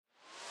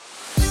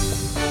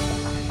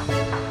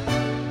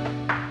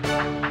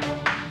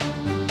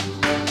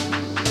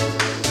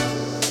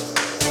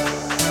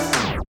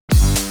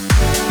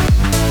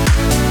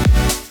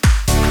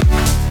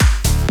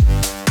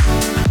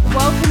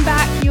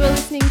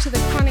to the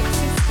Chronic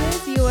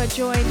Sisters. You are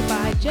joined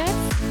by Jess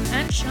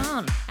and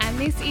Sean. And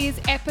this is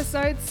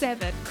episode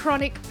 7,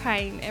 Chronic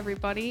Pain,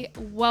 everybody.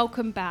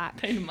 Welcome back.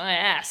 Pain in my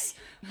ass.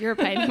 You're a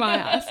pain in my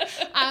ass.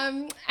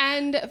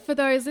 And for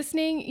those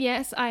listening,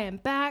 yes, I am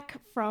back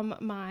from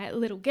my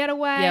little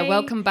getaway. Yeah,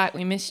 welcome back.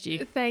 We missed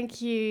you.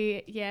 Thank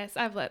you. Yes,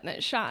 I've learned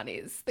that Sean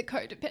is the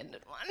codependent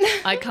one.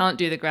 I can't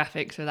do the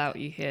graphics without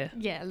you here.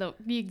 Yeah, look,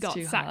 you got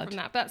too sacked hard. from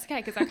that. But that's okay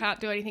because I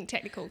can't do anything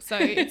technical. So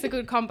it's a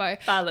good combo.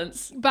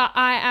 Balance. But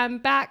I am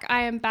back.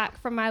 I am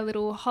back from my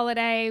little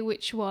holiday,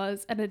 which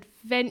was an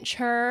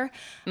adventure.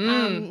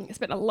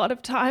 Spent a lot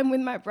of time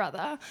with my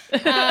brother.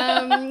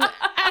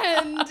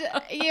 And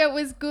yeah, it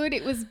was good.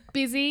 It was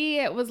busy.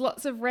 It was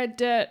lots of red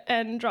dirt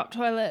and drop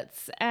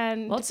toilets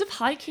and Lots of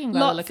hiking by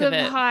the look of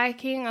it.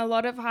 a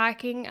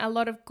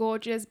lot of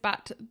gorgeous,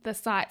 but the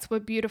sights were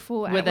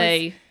beautiful. Were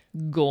they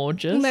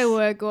gorgeous? They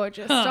were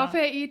gorgeous. Stop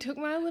it. You took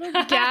my little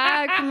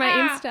gag from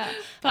my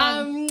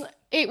Insta.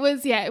 It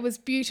was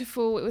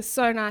beautiful. It was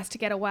so nice to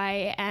get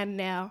away. And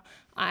now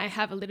I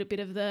have a little bit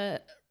of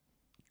the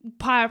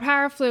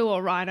paraflu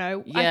or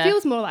rhino. Yeah. I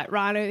feels more like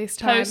rhino this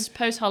time.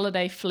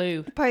 Post-holiday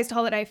flu.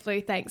 Post-holiday flu.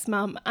 Thanks,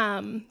 Mum.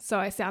 So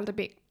I sound a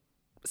bit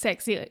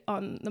sexy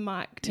on the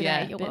mic today.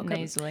 Yeah, You're a bit welcome.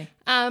 nasally.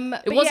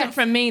 But It wasn't yes.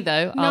 from me,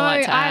 though, No, I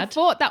like to I add.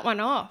 fought that one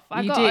off.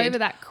 I You got did. over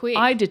that quick.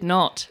 I did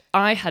not.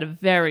 I had a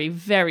very,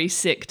 very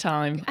sick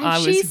time. And I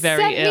she was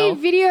very sent ill.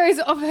 me videos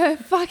of her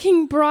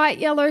fucking bright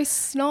yellow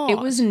snot. It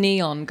was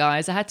neon,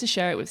 guys. I had to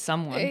share it with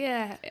someone.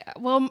 Yeah.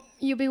 Well,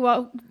 you'll be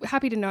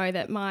happy to know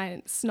that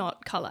my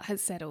snot colour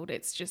has settled.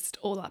 It's just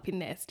all up in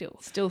there still.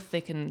 Still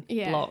thick and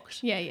Yeah.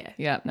 blocked. Yeah.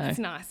 Yeah, no. It's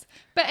nice.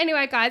 But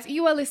anyway, guys,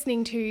 you are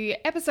listening to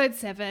episode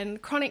 7,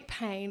 Chronic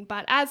Pain.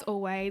 But as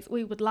always,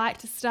 we would like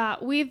to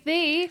start with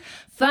the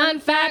Fun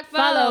Fact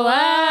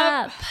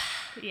Follow-Up.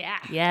 Yeah.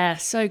 Yeah,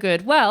 so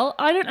good. Well,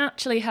 I don't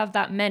actually have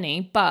that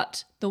many,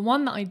 but the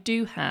one that I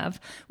do have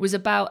was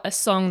about a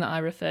song that I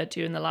referred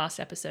to in the last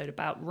episode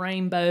about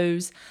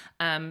rainbows,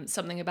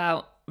 something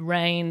about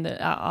rain,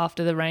 that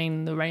after the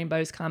rain, the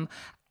rainbows come.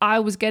 I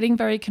was getting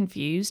very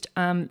confused.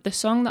 The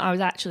song that I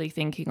was actually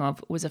thinking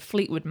of was a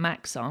Fleetwood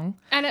Mac song.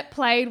 And it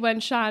played when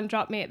Sian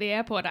dropped me at the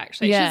airport,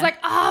 actually. Yeah. She was like,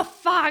 oh,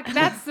 fuck,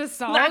 that's the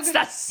song. That's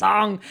the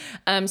song.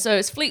 So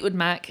it's Fleetwood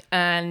Mac,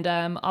 and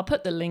I'll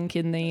put the link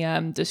in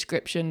the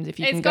description if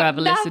you can go have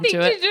a listen to it. It's got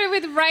nothing to do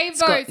with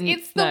rainbows.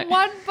 It's the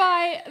one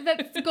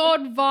that's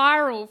gone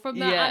viral from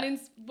the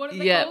what are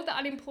they called? The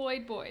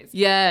Unemployed Boys.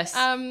 Yes.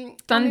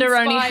 Thunder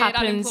only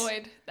happens.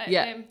 Unemployed.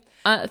 Yeah.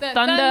 The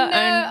thunder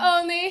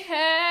only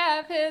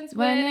happens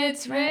when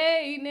it's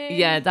raining. raining.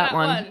 Yeah, that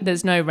one.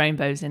 There's no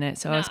rainbows in it,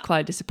 so I was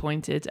quite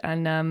disappointed.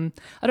 And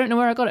I don't know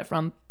where I got it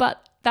from,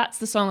 but that's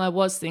the song I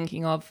was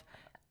thinking of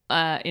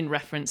in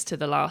reference to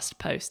the last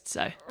post.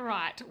 So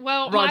right.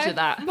 Well, Roger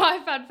that. My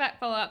fun fact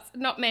follow-ups,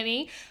 not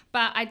many,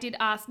 but I did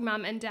ask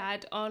Mum and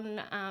Dad on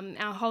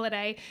our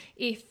holiday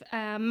if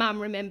Mum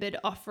remembered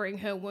offering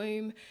her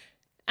womb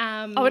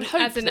I would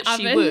hope as an that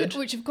oven, she would.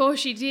 which of course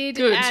she did.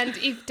 Good. And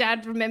if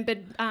Dad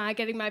remembered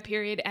getting my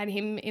period and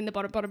him in the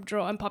bottom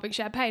drawer and popping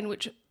champagne,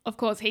 which of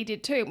course he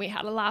did too. And we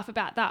had a laugh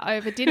about that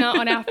over dinner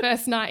on our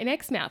first night in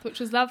Exmouth, which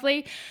was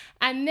lovely.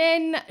 And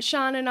then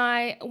Sian and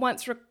I,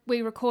 once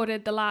we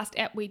recorded the last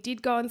ep, we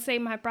did go and see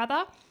my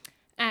brother.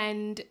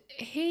 And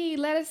he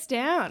let us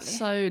down.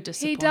 So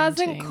disappointing. He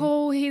doesn't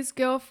call his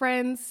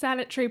girlfriend's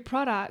sanitary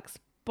products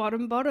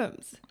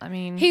bottoms. I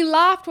mean, He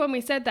laughed when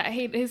we said that.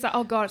 He's like,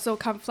 oh God, it's all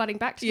come flooding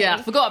back to me.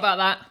 I forgot about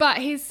that. But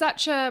he's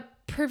such a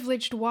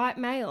privileged white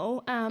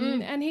male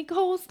and he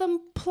calls them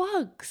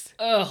plugs.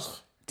 Ugh.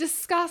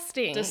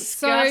 Disgusting.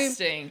 So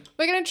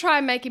we're going to try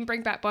and make him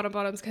bring back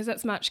bottoms because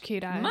that's much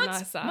cuter and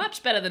nicer.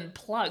 Much better than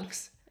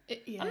plugs.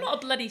 Yeah. I'm not a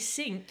bloody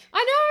sink.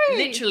 I know.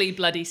 Literally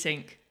bloody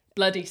sink.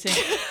 Bloody sink.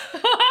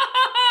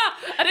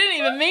 I didn't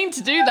even mean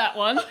to do that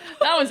one.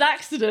 That was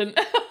accident.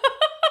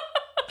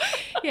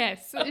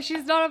 Yes,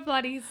 she's not a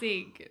bloody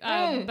sink.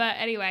 But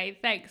anyway,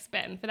 thanks,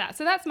 Ben, for that.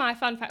 So that's my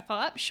fun fact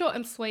follow-up. Short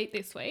and sweet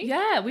this week.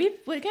 Yeah,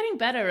 we're getting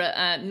better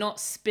at not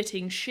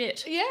spitting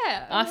shit.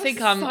 Yeah. I think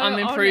so I'm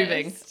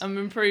improving. honest. I'm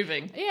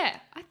improving. Yeah.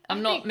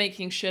 I'm not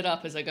making shit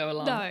up as I go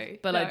along. No,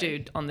 But I no.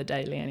 do on the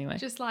daily anyway.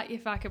 Just like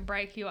if I could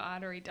break your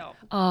artery, doll.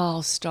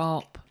 Oh,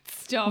 stop.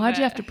 Stop Why'd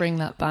you it. have to bring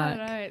that I back?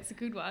 don't know. It's a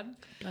good one.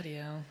 Bloody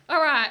hell.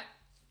 All right.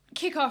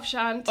 Kick off,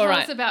 Sian. Tell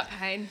us about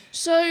pain.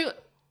 So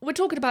we're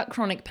talking about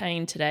chronic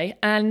pain today,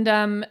 and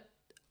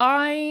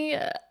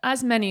I,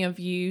 as many of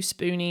you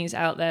spoonies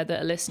out there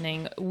that are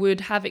listening,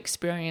 would have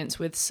experience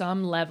with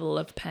some level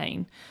of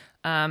pain.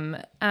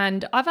 And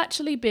I've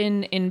actually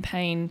been in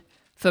pain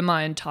for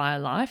my entire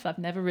life. I've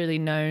never really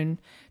known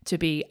to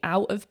be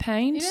out of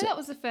pain. You know, that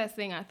was the first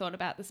thing I thought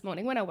about this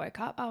morning when I woke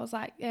up. I was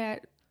like, yeah,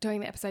 doing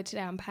the episode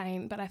today on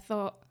pain, but I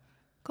thought,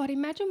 God,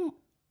 imagine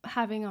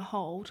having a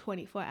whole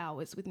 24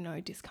 hours with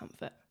no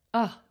discomfort.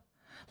 Oh,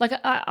 like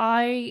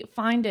I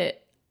find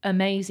it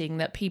amazing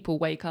that people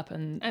wake up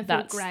and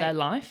that's great. their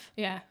life.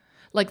 Yeah.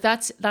 Like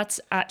that's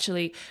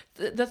actually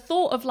the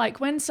thought of like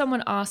when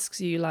someone asks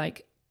you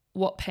like,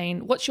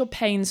 what's your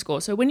pain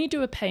score? So when you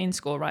do a pain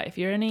score, right, if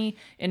you're in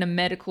a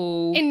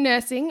medical... In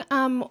nursing,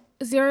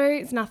 0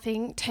 is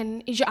nothing,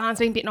 10 is your arms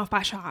being bitten off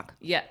by a shark.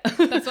 Yeah.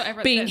 That's what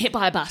everyone Being says. hit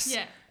by a bus.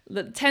 Yeah.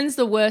 10's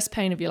the worst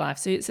pain of your life.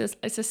 So it's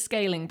a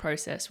scaling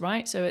process,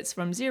 right? So it's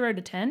from 0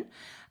 to 10.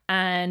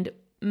 And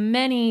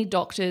many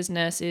doctors,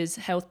 nurses,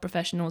 health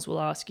professionals will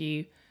ask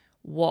you,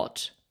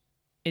 what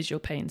is your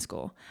pain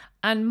score?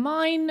 And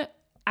mine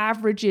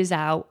averages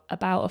out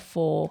about a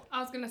 4.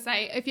 I was going to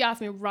say, if you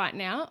ask me right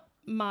now,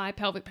 my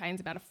pelvic pain's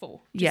about a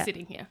 4, just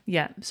sitting here.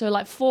 Yeah. So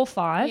like 4,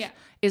 5 Yeah.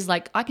 is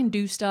like, I can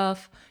do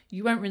stuff.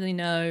 You won't really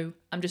know.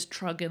 I'm just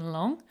trugging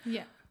along.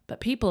 Yeah. But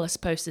people are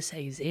supposed to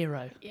say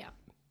 0. Yeah.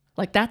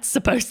 Like that's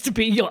supposed to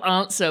be your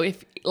answer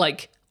if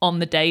like on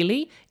the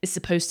daily is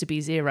supposed to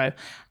be 0.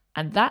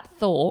 And that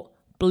thought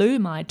blew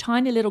my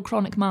tiny little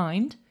chronic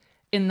mind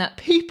in that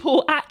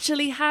people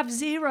actually have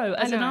 0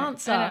 as an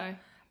answer. I know.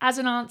 As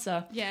an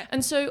answer. Yeah.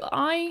 And so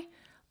I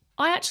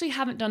actually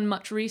haven't done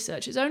much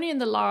research. It's only in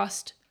the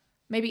last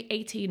maybe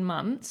 18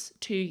 months,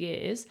 2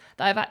 years,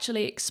 that I've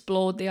actually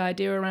explored the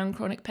idea around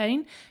chronic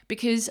pain,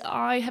 because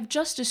I have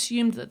just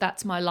assumed that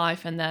that's my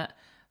life and that,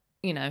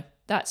 you know,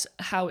 that's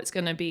how it's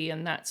going to be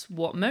and that's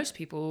what most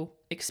people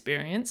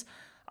experience.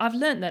 I've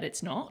learned that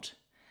it's not.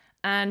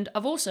 And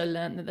I've also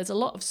learned that there's a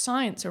lot of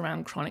science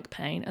around chronic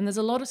pain, and there's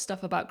a lot of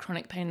stuff about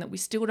chronic pain that we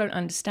still don't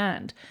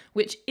understand,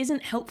 which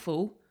isn't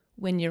helpful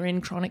when you're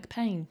in chronic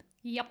pain.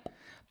 Yep.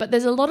 But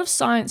there's a lot of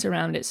science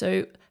around it.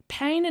 So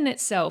pain in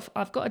itself,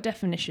 I've got a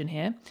definition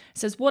here. It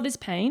says, what is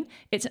pain?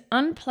 It's an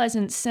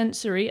unpleasant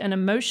sensory and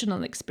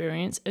emotional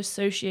experience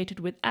associated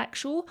with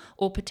actual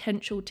or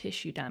potential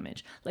tissue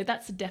damage. Like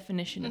that's the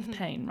definition of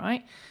pain,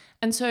 right?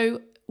 And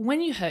so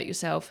when you hurt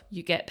yourself,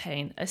 you get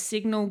pain. A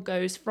signal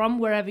goes from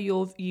wherever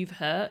you've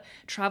hurt,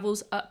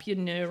 travels up your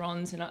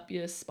neurons and up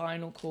your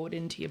spinal cord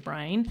into your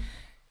brain.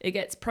 It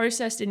gets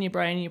processed in your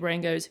brain. Your brain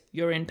goes,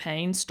 you're in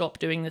pain. Stop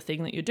doing the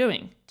thing that you're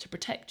doing to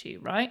protect you,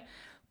 right?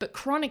 But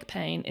chronic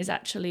pain is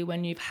actually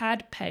when you've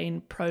had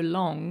pain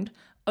prolonged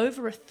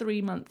over a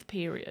 3-month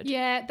period.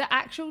 Yeah, the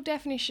actual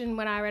definition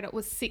when I read it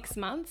was 6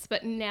 months,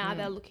 but now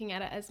they're looking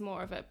at it as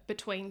more of a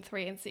between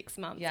 3 and 6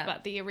 months. Yeah.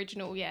 But the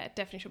original,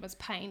 definition was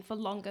pain for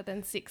longer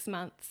than 6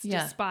 months,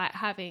 Yeah. despite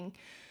having,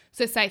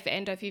 so say for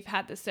endo, if you've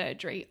had the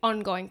surgery,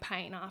 ongoing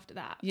pain after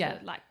that. Yeah.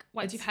 For like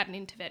once you've had an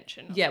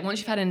intervention. Yeah, once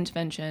you've had an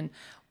intervention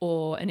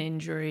or an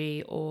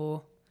injury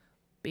or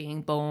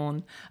being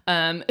born,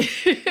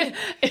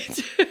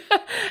 it's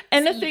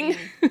anything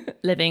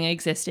living,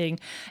 existing,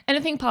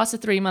 anything past a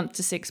 3-month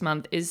to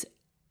 6-month is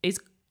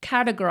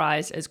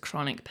categorized as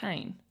chronic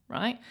pain,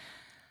 right?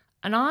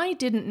 And I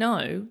didn't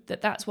know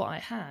that that's what I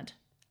had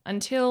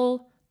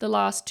until the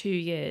last 2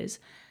 years.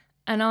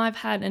 And I've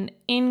had an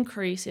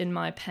increase in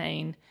my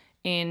pain,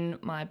 in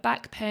my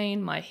back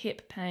pain, my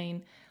hip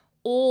pain.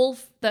 All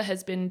that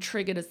has been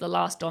triggered as the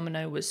last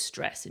domino was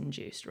stress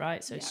induced,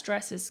 right? So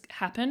stress has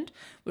happened.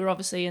 We're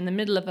obviously in the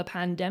middle of a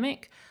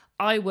pandemic.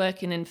 I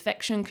work in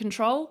infection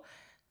control.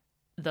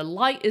 The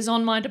light is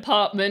on my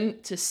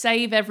department to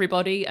save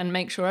everybody and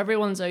make sure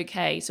everyone's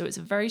okay. So it's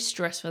a very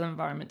stressful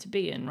environment to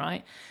be in,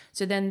 right?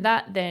 So then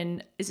that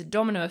then is a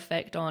domino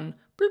effect on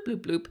bloop,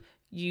 bloop, bloop.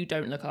 You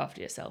don't look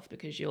after yourself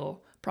because you're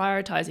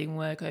prioritizing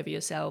work over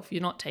yourself.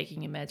 You're not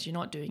taking your meds. You're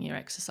not doing your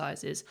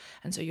exercises.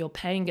 And so your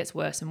pain gets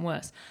worse and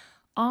worse.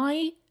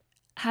 I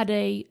had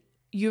a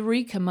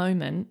eureka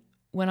moment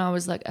when I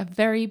was like a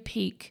very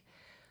peak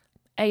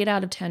 8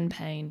 out of 10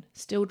 pain,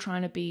 still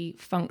trying to be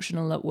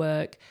functional at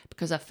work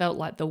because I felt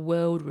like the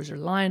world was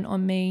reliant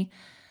on me.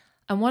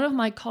 And one of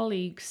my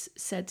colleagues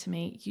said to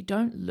me, "You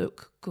don't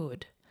look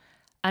good."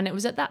 And it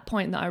was at that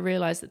point that I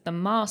realized that the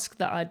mask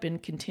that I'd been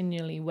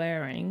continually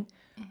wearing,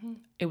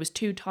 it was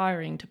too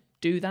tiring to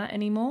do that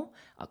anymore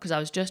because I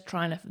was just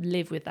trying to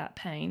live with that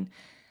pain.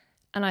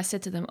 And I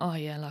said to them, "Oh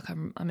yeah, like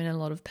I'm in a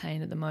lot of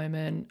pain at the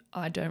moment.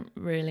 I don't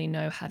really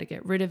know how to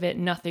get rid of it.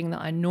 Nothing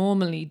that I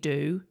normally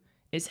do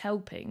is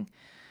helping."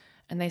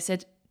 And they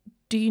said,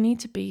 "Do you need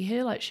to be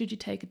here? Like, should you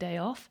take a day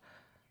off?"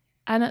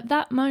 And at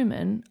that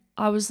moment,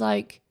 I was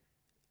like,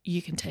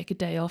 "You can take a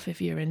day off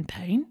if you're in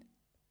pain."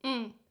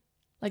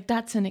 Like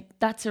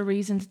that's a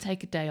reason to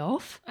take a day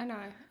off. I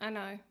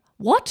know.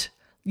 What?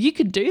 You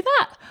could do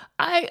that?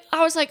 I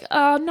was like,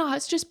 no,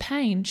 it's just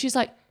pain. She's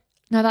like,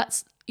 "No,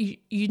 that's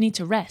you need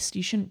to rest.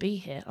 You shouldn't be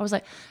here." I was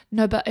like,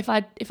 "No, but if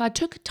I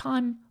took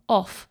time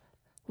off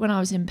when I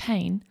was in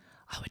pain,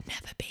 I would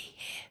never be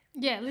here."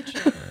 Yeah,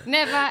 literally.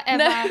 Never,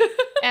 ever,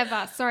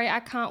 ever. Sorry,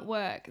 I can't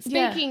work.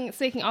 Speaking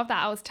of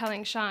that, I was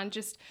telling Sian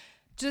just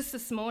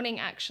this morning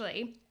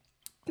actually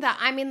that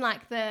I'm in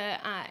like the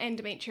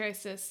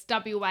endometriosis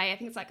WA. I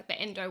think it's like the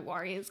Endo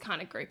Warriors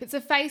kind of group. It's a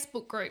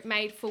Facebook group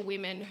made for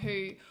women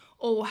who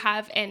all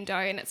have endo,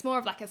 and it's more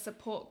of like a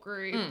support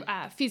group,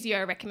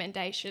 physio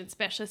recommendations,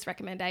 specialist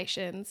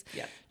recommendations,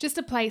 just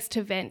a place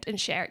to vent and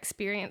share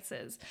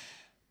experiences.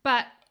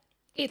 But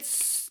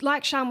it's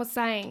like Sian was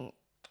saying,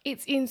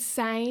 it's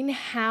insane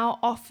how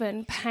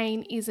often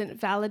pain isn't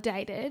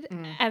validated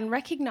and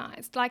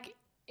recognized. Like,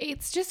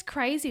 it's just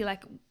crazy.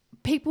 Like,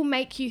 people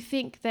make you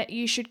think that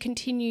you should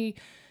continue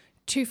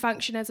to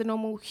function as a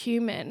normal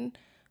human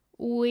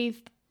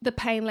with the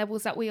pain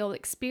levels that we all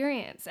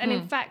experience. And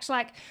in fact,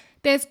 like,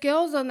 there's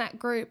girls on that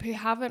group who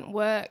haven't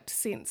worked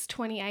since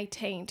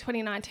 2018,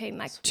 2019,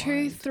 like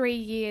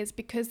 2-3 years,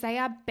 because they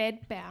are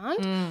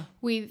bedbound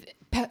with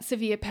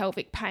severe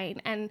pelvic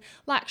pain. And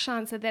like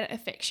Sian said, that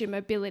affects your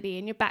mobility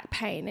and your back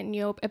pain and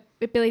your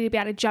ability to be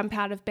able to jump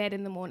out of bed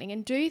in the morning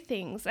and do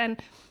things. And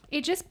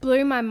it just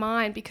blew my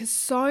mind, because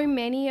so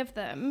many of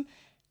them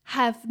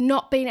have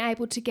not been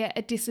able to get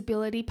a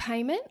disability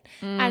payment.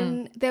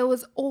 And there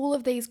was all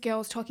of these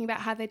girls talking about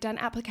how they'd done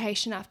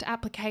application after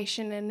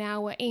application and now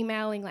were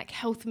emailing like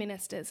health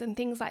ministers and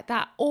things like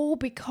that, all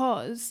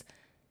because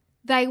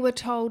they were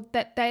told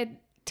that they're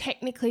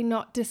technically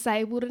not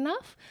disabled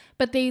enough,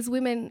 but these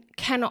women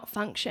cannot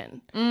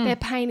function. Their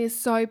pain is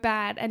so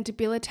bad and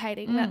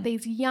debilitating that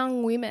these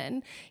young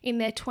women in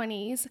their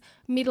 20s,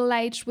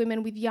 middle-aged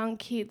women with young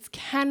kids,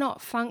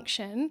 cannot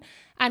function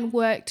and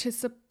work to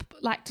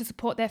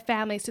support their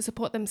families, to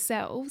support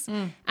themselves,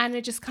 and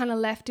are just kind of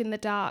left in the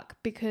dark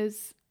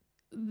because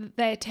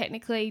they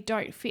technically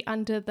don't fit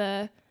under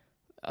the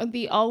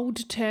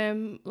old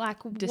term, like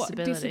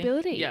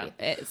disability. Yeah.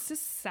 It's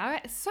just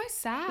it's so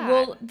sad.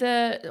 Well,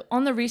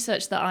 on the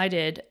research that I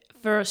did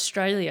for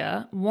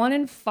Australia, 1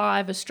 in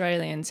 5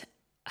 Australians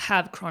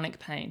have chronic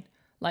pain,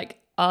 like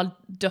are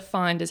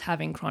defined as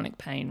having chronic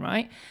pain,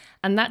 right?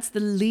 And that's the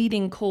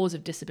leading cause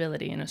of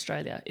disability in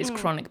Australia is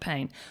chronic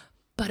pain.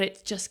 But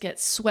it just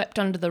gets swept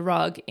under the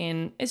rug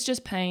it's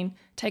just pain,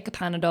 take a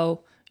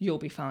Panadol, you'll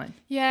be fine.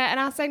 Yeah, and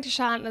I was saying to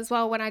Sian as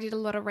well when I did a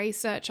lot of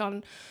research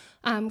on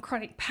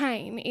chronic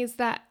pain, is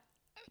that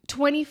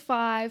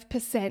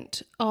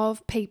 25%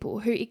 of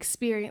people who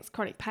experience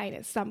chronic pain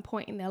at some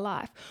point in their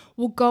life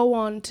will go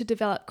on to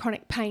develop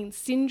chronic pain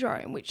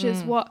syndrome, which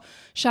is what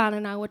Sian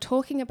and I were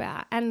talking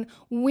about. And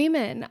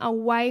women are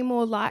way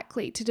more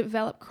likely to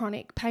develop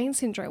chronic pain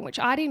syndrome, which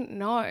I didn't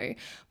know.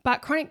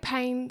 But chronic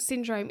pain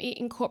syndrome, it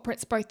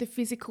incorporates both the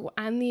physical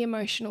and the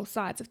emotional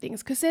sides of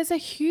things, because there's a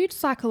huge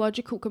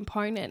psychological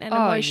component and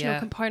emotional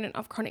component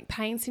of chronic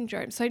pain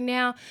syndrome. So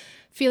now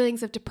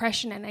feelings of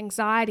depression and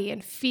anxiety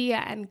and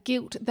fear and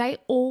guilt, they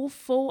all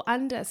fall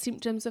under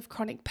symptoms of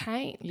chronic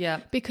pain. Yeah.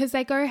 Because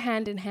they go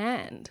hand in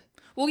hand.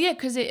 Well, yeah,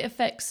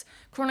 because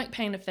chronic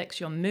pain affects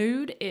your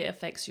mood, it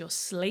affects your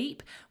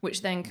sleep,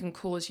 which then can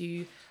cause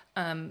you,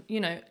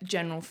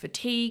 general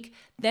fatigue.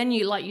 Then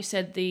like you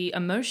said, the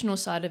emotional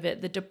side of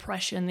it, the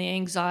depression, the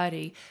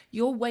anxiety,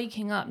 you're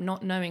waking up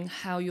not knowing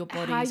how your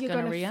body is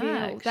going to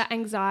react. Feel that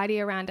anxiety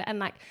around it. And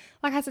like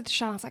I said to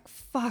Sian, I was like,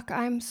 fuck,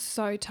 I'm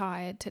so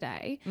tired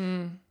today.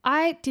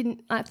 I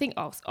think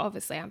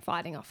obviously I'm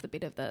fighting off the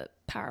bit of the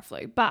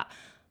paraflu, but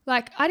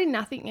like I did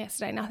nothing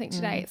yesterday, nothing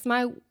today. It's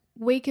my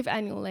week of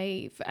annual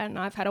leave and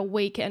I've had a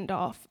weekend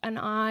off and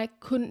I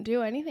couldn't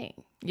do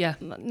anything. Yeah.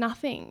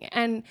 Nothing.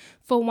 And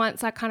for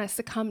once I kind of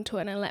succumbed to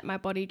it and let my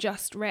body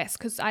just rest,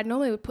 because I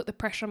normally would put the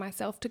pressure on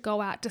myself to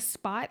go out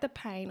despite the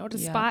pain or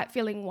despite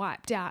feeling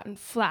wiped out and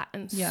flat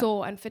and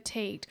sore and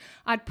fatigued.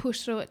 I'd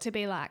push through it to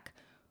be like,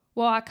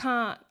 well, I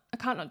can't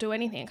not do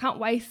anything. I can't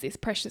waste this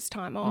precious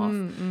time off.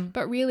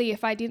 But really,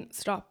 if I didn't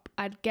stop,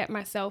 I'd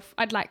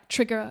like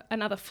trigger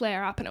another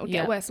flare up and it would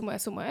get worse and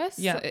worse and worse.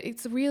 Yeah. So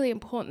it's really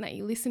important that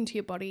you listen to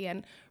your body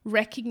and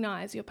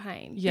recognize your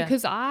pain. Yeah.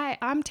 Because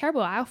I'm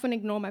terrible. I often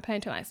ignore my pain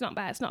till it's not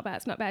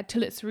bad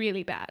till it's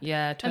really bad.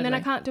 Yeah, totally. And then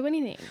I can't do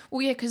anything.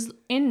 Well, yeah, because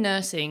in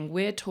nursing,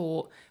 we're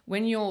taught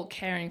when you're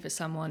caring for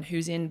someone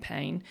who's in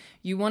pain,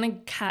 you want to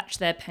catch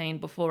their pain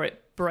before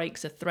it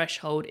breaks a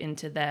threshold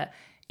into their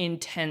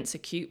intense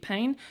acute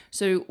pain.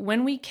 So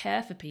when we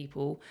care for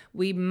people,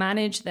 we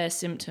manage their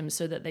symptoms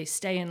so that they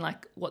stay in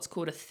like what's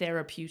called a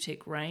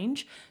therapeutic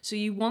range. So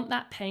you want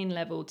that pain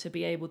level to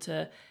be able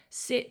to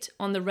sit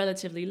on the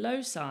relatively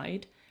low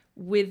side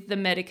with the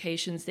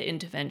medications, the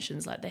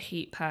interventions like the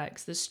heat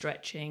packs, the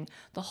stretching,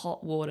 the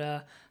hot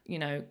water,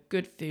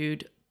 good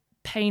food,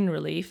 pain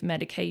relief,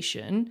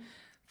 medication,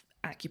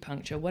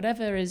 acupuncture,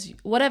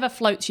 whatever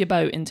floats your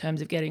boat in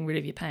terms of getting rid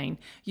of your pain.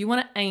 You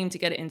want to aim to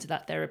get it into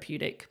that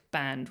therapeutic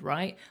band,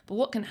 right? But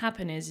what can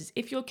happen is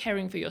if you're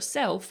caring for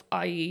yourself,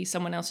 i.e.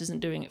 someone else isn't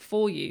doing it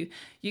for you,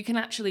 you can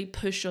actually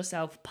push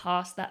yourself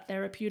past that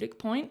therapeutic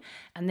point.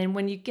 And then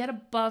when you get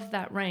above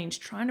that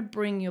range, trying to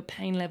bring your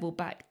pain level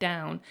back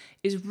down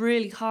is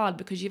really hard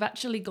because you've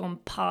actually gone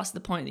past the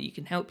point that you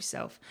can help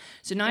yourself.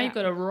 So now you've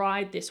got to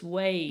ride this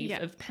wave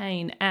of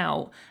pain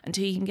out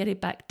until you can get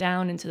it back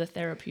down into the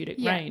therapeutic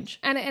range.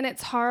 And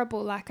it's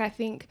horrible. Like I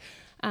think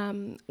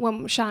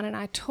when Sian and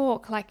I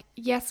talk, like,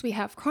 yes, we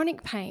have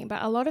chronic pain,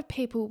 but a lot of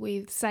people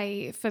with,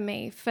 say, for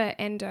me, for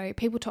endo,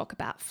 people talk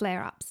about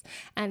flare-ups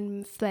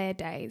and flare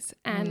days.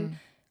 And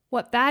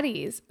what that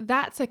is,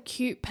 that's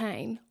acute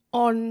pain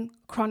on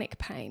chronic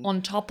pain.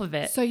 On top of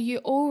it. So you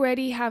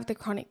already have the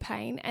chronic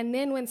pain. And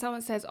then when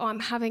someone says, oh, I'm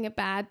having a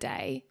bad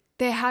day,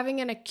 they're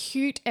having an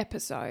acute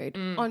episode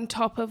on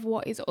top of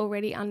what is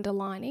already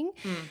underlining.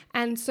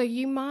 And so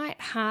you might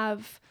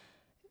have...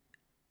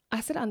 I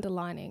said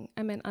underlining,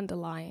 I meant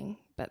underlying,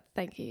 but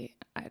thank you.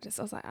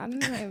 was like, I don't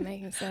know,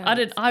 making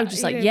sense. I was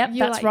just like, yep,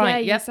 You're that's like,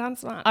 right. Yeah, Yep. you sound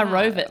smart. I No,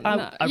 rove it.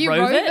 no. I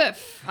rove it?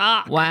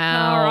 Fuck.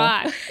 Wow. All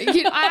right.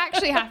 I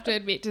actually have to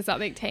admit to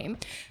something, team.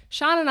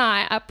 Sean and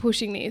I are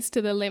pushing this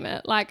to the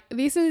limit. Like,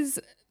 this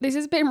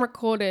has been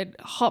recorded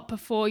hot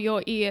before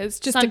your ears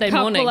just Sunday a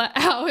couple morning. of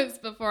hours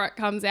before it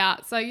comes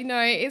out. So,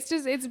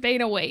 it's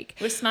been a week.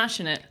 We're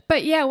smashing it.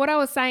 But yeah, what I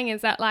was saying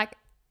is that, like,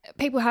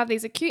 people have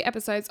these acute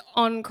episodes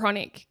on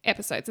chronic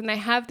episodes, and they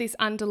have this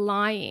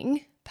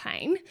underlying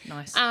pain.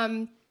 Nice.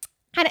 And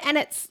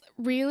it's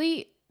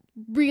really,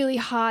 really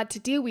hard to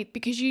deal with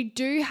because you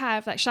do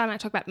have, like Sean and I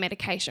talk about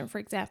medication, for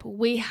example.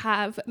 We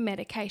have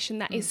medication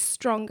that is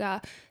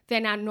stronger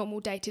than our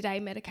normal day-to-day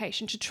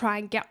medication to try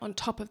and get on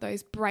top of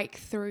those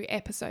breakthrough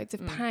episodes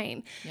of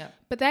pain. Yep.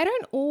 But they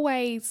don't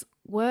always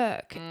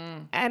work.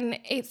 And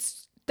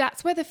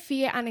that's where the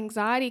fear and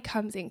anxiety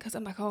comes in, because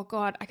I'm like, oh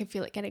God, I can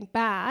feel it getting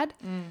bad.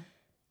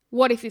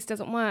 What if this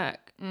doesn't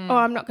work? Oh,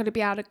 I'm not going to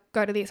be able to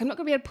go to this. I'm not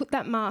going to be able to put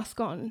that mask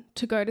on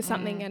to go to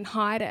something and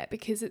hide it,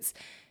 because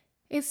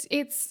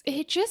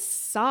it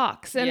just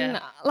sucks.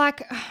 And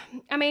like,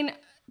 I mean,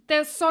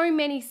 there's so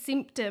many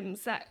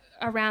symptoms that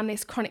around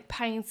this chronic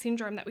pain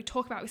syndrome that we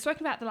talk about. We've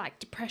spoken about the like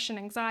depression,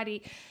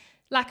 anxiety,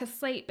 lack of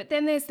sleep, but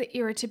then there's the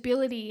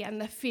irritability and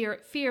the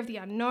fear of the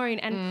unknown.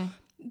 And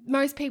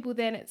most people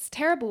then it's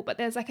terrible, but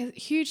there's like a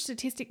huge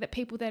statistic that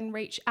people then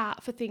reach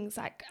out for things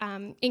like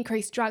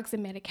increased drugs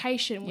and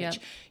medication, which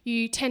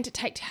you tend to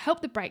take to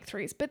help the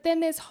breakthroughs. But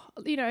then there's,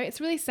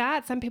 it's really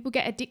sad. Some people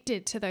get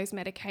addicted to those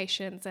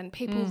medications, and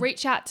people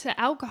reach out to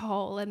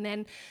alcohol. And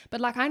then,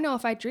 but like, I know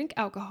if I drink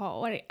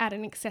alcohol at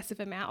an excessive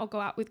amount or go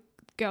out with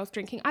girls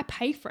drinking, I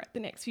pay for it the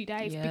next few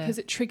days because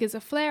it triggers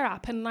a flare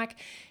up. And like,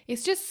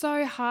 it's just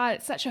so hard.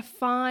 It's such a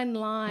fine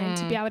line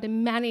to be able to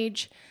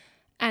manage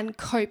and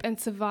cope and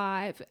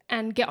survive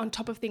and get on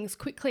top of things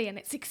quickly. And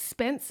it's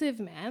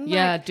expensive, man.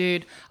 Yeah,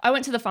 dude. I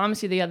went to the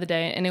pharmacy the other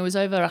day and it was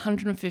over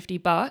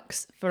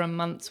 $150 for a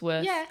month's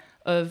worth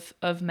of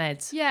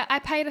meds. Yeah, I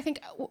paid, I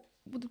think,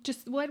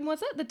 just when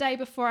was it? The day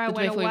before I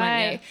went before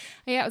away.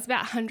 we went, It was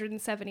about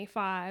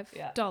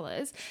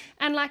 $175.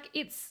 And like,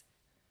 it's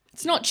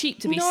not cheap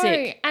to be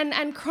sick.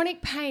 And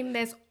chronic pain,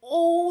 there's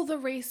all the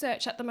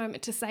research at the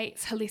moment to say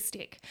it's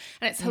holistic,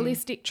 and it's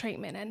holistic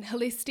treatment, and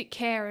holistic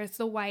care is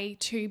the way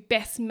to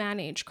best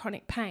manage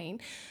chronic pain.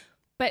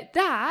 But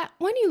that,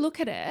 when you look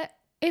at it,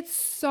 it's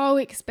so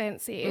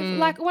expensive.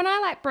 Like when I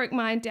like broke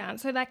mine down,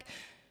 so like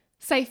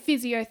say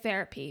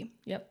physiotherapy,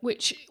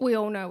 which we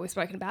all know we've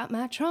spoken about,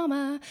 my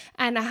trauma,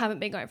 and I haven't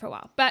been going for a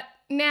while. But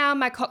now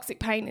my coccyx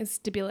pain is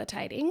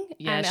debilitating.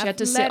 Yeah, and she I've had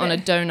to sit on a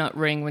donut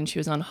ring when she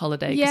was on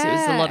holiday because it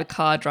was a lot of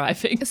car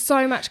driving.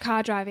 So much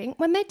car driving.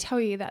 When they tell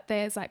you that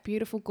there's like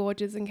beautiful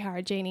gorges in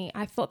Karijini,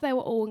 I thought they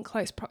were all in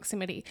close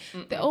proximity.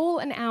 They're all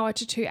an hour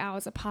to 2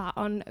 hours apart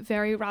on a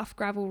very rough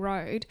gravel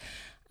road.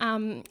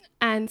 And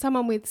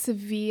someone with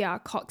severe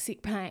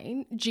coccyx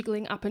pain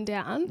jiggling up and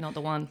down. Not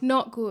the one.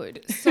 Not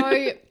good.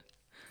 So...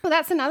 Well,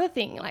 that's another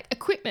thing, like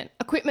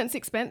equipment's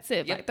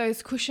expensive. Like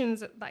those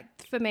cushions, like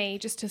for me,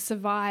 just to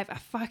survive a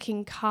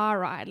fucking car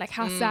ride. Like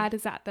how sad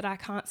is that I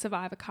can't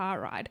survive a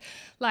car ride?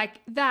 Like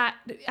that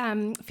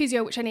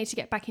physio, which I need to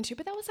get back into,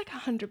 but that was like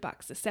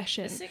 $100 a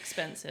session. It's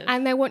expensive.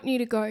 And they want you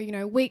to go,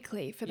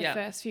 weekly for the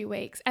first few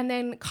weeks. And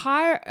then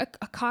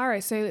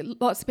chiro, so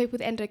lots of people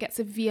with endo get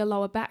severe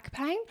lower back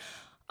pain.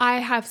 I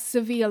have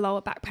severe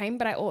lower back pain,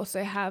 but I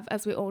also have,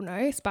 as we all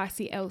know,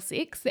 spicy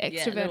L6, the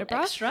extra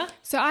vertebra. Extra.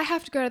 So I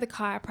have to go to the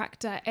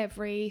chiropractor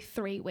every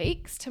 3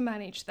 weeks to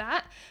manage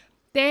that.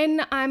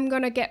 Then I'm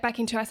going to get back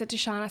into, I said to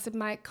Sean,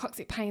 my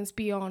coccyx pain's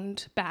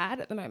beyond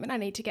bad at the moment. I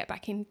need to get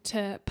back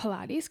into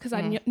Pilates because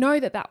I know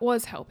that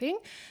was helping.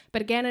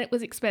 But again, it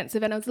was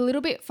expensive and it was a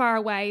little bit far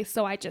away,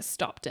 so I just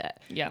stopped it.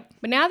 Yeah.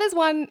 But now there's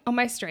one on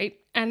my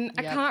street and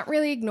I can't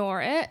really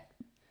ignore it.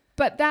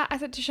 But that, I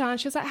said to Sean,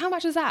 she was like, how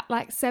much is that?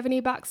 Like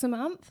 $70 a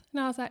month?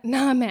 And I was like,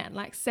 nah, man,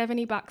 like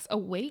 $70 a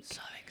week.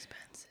 So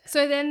expensive.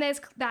 So then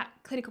there's that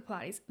clinical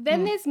Pilates.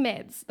 Then there's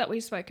meds that we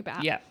spoke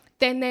about. Yeah.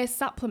 Then there's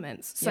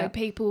supplements. So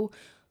people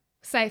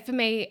say, for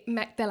me,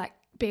 they're like,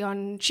 be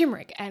on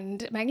turmeric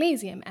and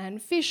magnesium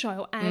and fish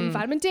oil and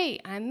vitamin D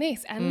and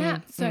this and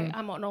that. So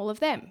I'm on all of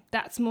them.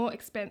 That's more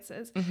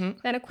expenses.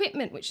 Then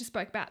equipment, which you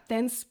spoke about.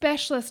 Then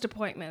specialist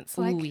appointments.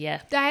 Like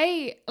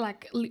they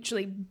like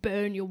literally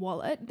burn your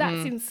wallet.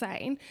 That's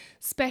insane.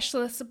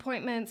 Specialist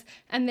appointments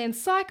and then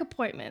psych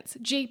appointments,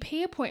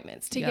 GP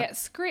appointments to get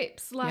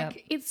scripts.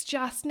 Like it's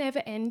just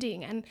never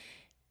ending. And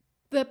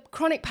the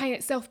chronic pain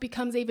itself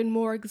becomes even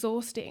more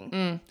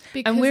exhausting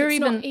because it's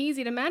not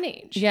easy to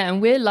manage. Yeah, and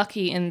we're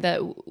lucky in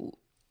that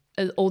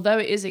although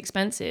it is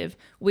expensive,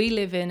 we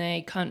live in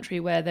a country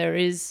where there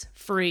is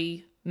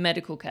free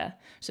medical care.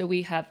 So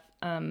we have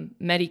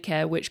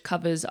Medicare, which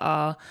covers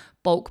our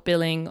bulk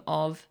billing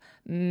of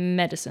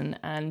medicine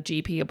and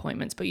GP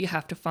appointments, but you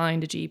have to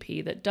find a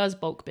GP that does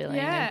bulk billing.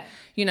 Yeah.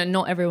 And,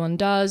 not everyone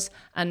does,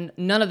 and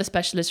none of the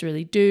specialists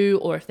really do,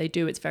 or if they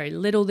do, it's very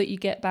little that you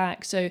get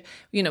back. So,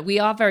 we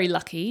are very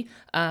lucky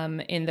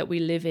in that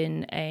we live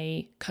in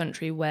a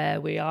country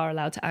where we are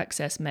allowed to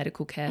access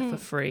medical care for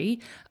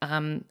free,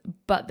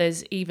 but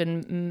there's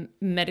even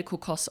medical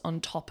costs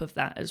on top of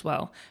that as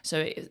well.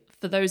 So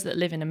for those that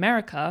live in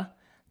America,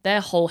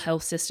 their whole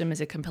health system is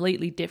a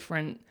completely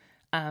different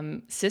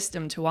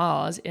system to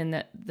ours, in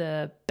that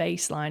the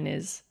baseline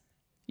is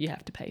you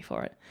have to pay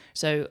for it.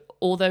 So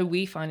although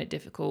we find it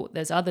difficult,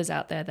 there's others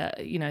out there that,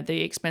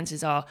 the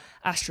expenses are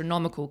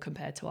astronomical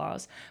compared to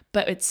ours,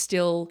 but it's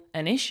still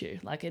an issue.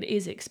 Like, it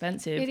is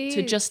expensive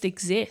to just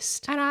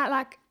exist.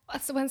 And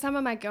so when some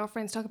of my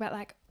girlfriends talk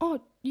about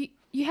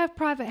you have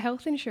private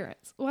health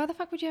insurance. Why the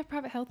fuck would you have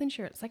private health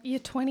insurance? Like, you're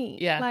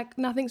 20. Yeah. Like,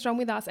 nothing's wrong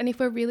with us. And if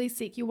we're really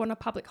sick, you want a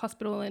public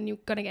hospital and you're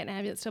going to get an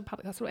ambulance to a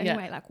public hospital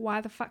anyway. Like,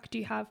 why the fuck do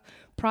you have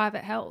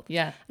private health?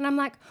 Yeah. And I'm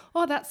like,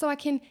 that's so I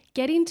can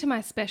get into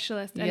my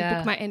specialist and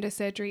book my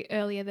endosurgery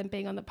earlier than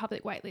being on the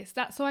public wait list.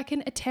 That's so I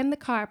can attend the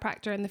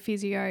chiropractor and the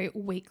physio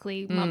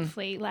weekly,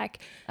 monthly,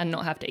 and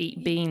not have to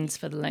eat beans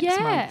for the next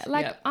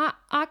month.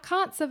 I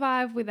can't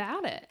survive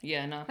without it.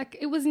 Yeah, no. Like,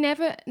 it was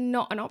never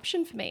not an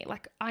option for me.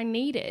 Like, I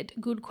needed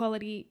good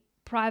quality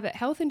private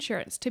health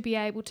insurance to be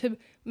able to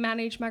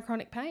manage my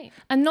chronic pain.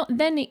 And not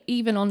then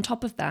even on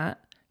top of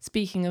that,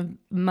 speaking of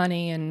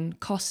money and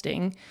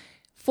costing,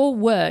 for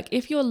work,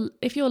 if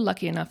you're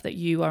lucky enough that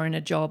you are in a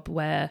job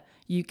where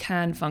you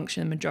can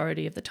function the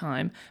majority of the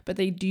time, but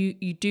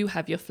you do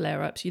have your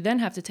flare-ups, you then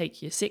have to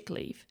take your sick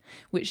leave,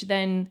 which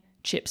then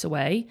chips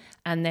away.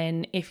 And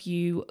then if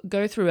you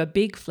go through a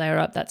big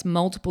flare-up, that's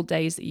multiple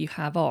days that you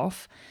have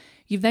off,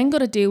 you've then got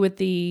to deal with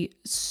the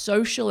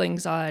social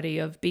anxiety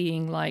of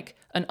being like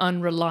an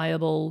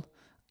unreliable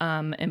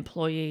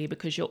employee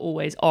because you're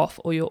always off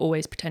or you're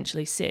always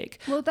potentially sick.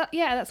 Well,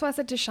 that's why I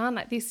said to Sean,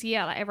 like, this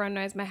year, like, everyone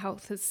knows my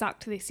health has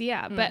sucked this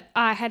year, but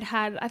I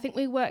think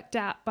we worked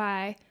out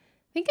by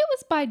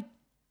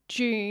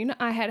June,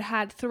 I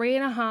had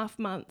 3.5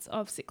 months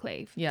of sick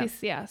leave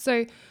this year.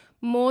 So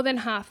more than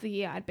half the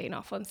year I'd been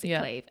off on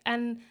sick leave.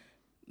 And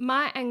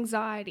my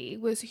anxiety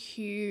was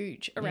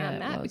huge around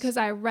that because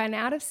I ran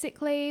out of sick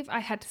leave. I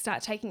had to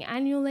start taking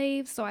annual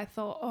leave. So I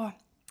thought,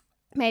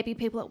 maybe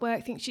people at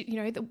work think,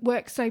 the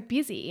work's so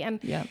busy and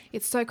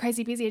it's so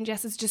crazy busy and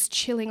Jess is just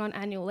chilling on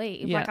annual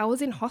leave. Like, I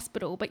was in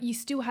hospital, but you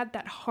still had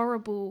that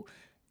horrible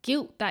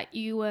guilt that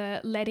you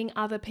were letting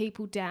other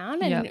people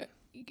down. And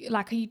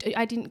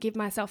I didn't give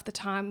myself the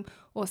time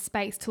or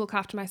space to look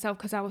after myself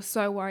because I was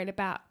so worried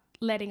about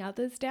letting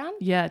others down.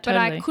 Yeah,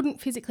 totally. But I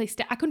couldn't physically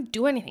I couldn't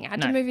do anything. I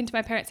had to move into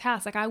my parents'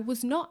 house. Like, I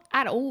was not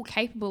at all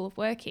capable of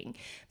working,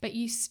 but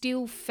you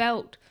still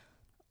felt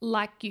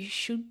like you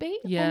should be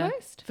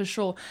almost. For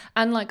sure.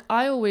 And like,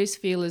 I always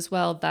feel as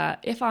well that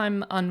if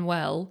I'm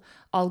unwell,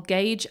 I'll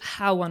gauge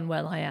how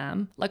unwell I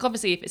am. Like,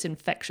 obviously if it's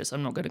infectious,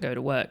 I'm not going to go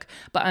to work,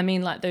 but I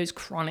mean like those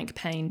chronic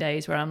pain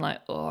days where I'm like,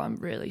 I'm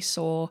really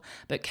sore,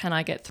 but can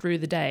I get through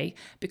the day?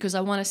 Because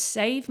I want to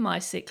save my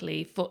sick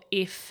leave for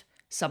if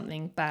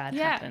something bad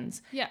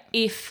happens. Yeah.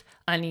 If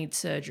I need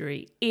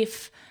surgery,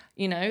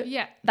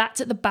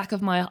 that's at the back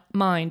of my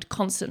mind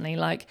constantly.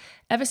 Like,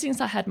 ever since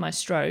I had my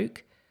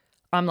stroke,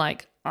 I'm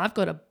like, I've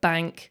got to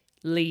bank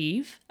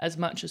leave as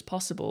much as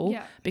possible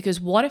because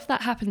what if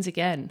that happens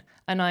again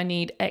and I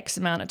need X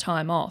amount of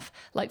time off?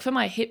 Like, for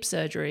my hip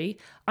surgery,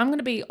 I'm going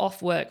to be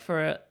off work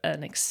for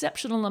an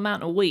exceptional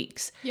amount of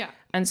weeks. Yeah.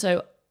 And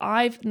so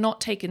I've not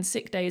taken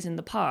sick days in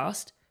the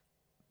past,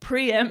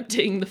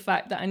 preempting the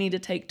fact that I need to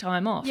take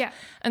time off. Yeah.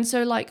 And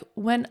so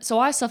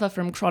I suffer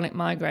from chronic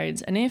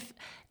migraines, and if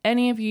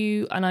any of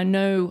you, and I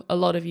know a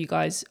lot of you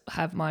guys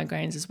have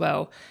migraines as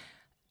well,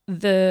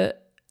 the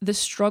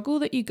struggle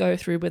that you go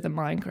through with a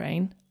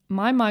migraine,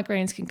 my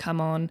migraines can come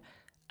on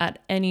at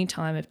any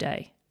time of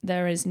day.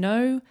 There is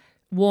no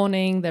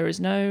warning. There is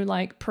no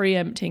like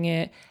preempting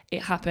it.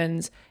 It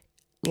happens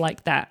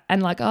like that.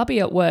 And like, I'll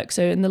be at work.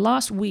 So in the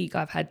last week,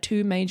 I've had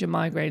 2 major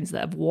migraines that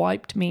have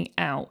wiped me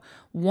out.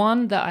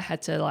 One that I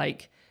had to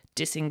like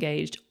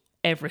disengage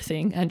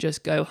everything and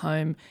just go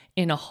home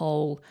in a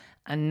hole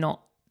and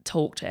not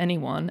talk to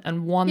anyone,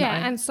 and one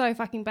and so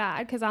fucking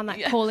bad because I'm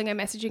like calling her,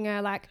 messaging her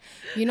like,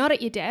 you're not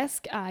at your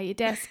desk, your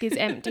desk is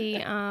empty,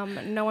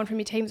 no one from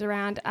your team's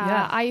around,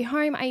 are you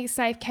home, are you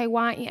safe, okay,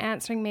 why aren't you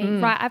answering me?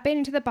 Right, I've been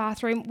into the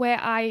bathroom, where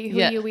are you,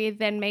 who are you with?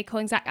 Then me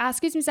calling Zach,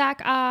 excuse me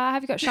Zach,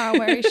 have you got Cheryl,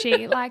 where is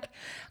she? Like,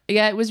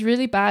 it was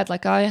really bad.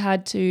 Like, I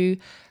had to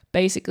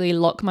basically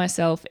lock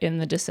myself in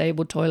the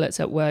disabled toilets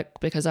at work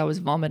because I was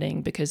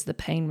vomiting because the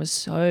pain was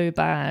so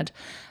bad.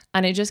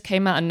 And it just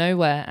came out of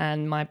nowhere,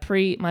 and my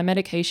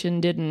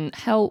medication didn't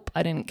help.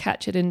 I didn't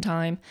catch it in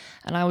time,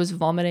 and I was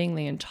vomiting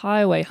the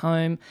entire way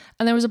home.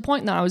 And there was a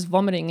point that I was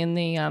vomiting in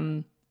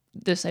the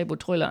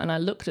disabled toilet, and I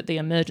looked at the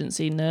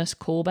emergency nurse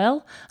call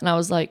bell, and I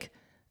was like,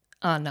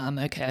 oh, no, I'm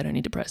okay. I don't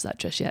need to press that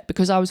just yet.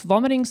 Because I was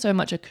vomiting so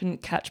much I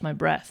couldn't catch my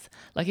breath.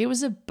 Like, it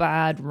was a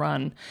bad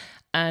run.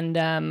 And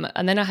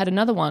then I had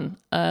another one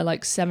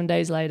like 7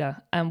 days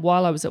later, and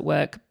while I was at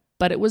work,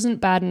 but it wasn't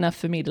bad enough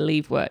for me to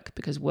leave work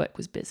because work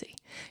was busy.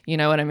 You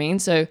know what I mean?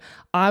 So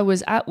I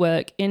was at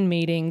work in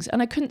meetings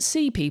and I couldn't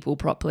see people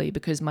properly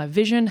because my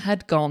vision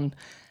had gone.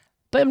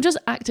 But I'm just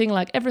acting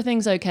like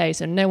everything's okay,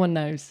 so no one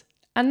knows.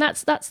 And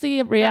that's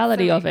the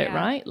reality of it,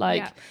 right?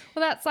 Like,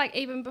 well, that's like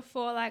even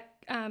before, like,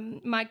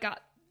 my gut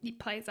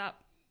plays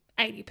up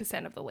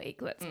 80% of the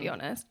week, let's be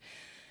honest.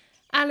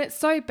 And it's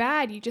so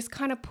bad, you just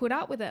kind of put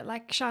up with it.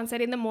 Like Sian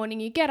said, in the morning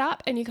you get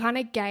up and you kind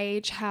of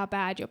gauge how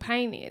bad your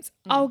pain is.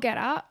 I'll get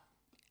up,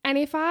 and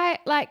if I,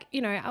 like,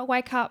 you know, I'll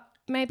wake up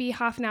maybe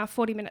half an hour,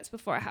 40 minutes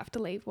before I have to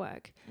leave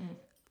work.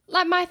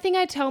 Like, my thing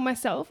I tell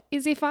myself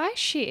is if I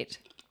shit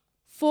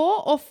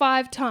 4 or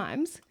 5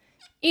 times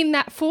in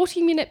that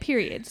 40-minute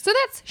period, so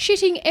that's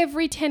shitting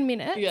every 10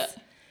 minutes,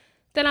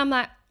 then I'm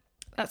like,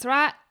 that's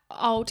right.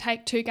 I'll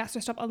take 2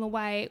 gastro stop on the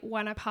way.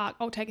 When I park,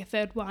 I'll take a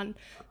third one.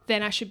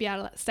 Then I should be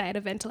able to stay at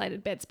a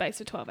ventilated bed space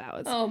for 12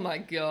 hours. oh my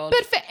God.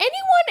 But for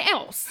anyone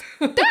else,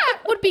 that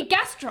would be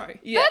gastro.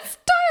 That's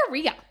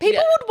diarrhea.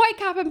 People would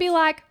wake up and be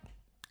like,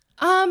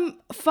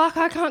 fuck,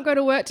 I can't go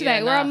to work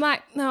today. Where I'm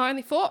like, no,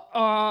 only 4. Oh,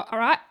 all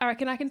right. I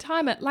reckon I can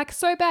time it. Like,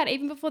 so bad.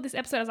 Even before this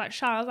episode, I was like,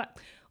 Sian, I was like,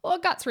 well,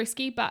 gut's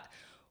risky, but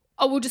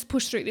we'll just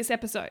push through this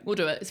episode. We'll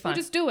do it. It's fine. We'll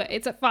just do it.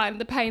 It's fine.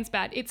 The pain's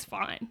bad. It's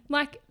fine.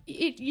 Like,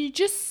 you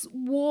just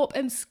warp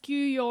and skew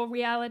your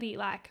reality.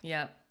 Like,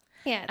 yeah.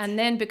 Yeah. And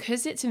then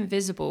because it's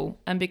invisible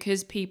and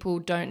because people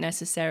don't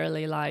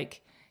necessarily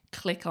like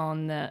click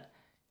on that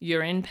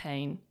you're in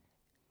pain,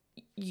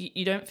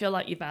 you don't feel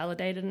like you're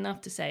validated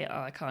enough to say,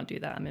 oh, I can't do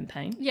that. I'm in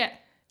pain. Yeah.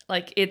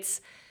 Like,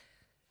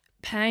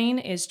 pain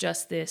is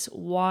just this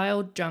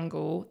wild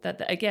jungle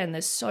that again,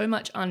 there's so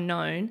much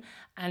unknown,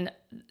 and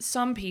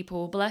some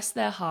people, bless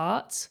their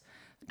hearts,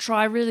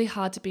 try really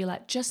hard to be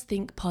like, just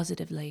think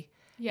positively.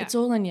 Yeah. It's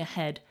all in your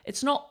head.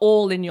 It's not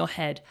all in your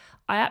head.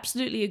 I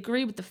absolutely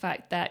agree with the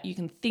fact that you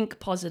can think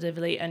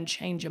positively and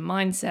change your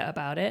mindset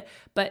about it,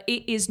 but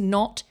it is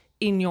not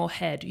in your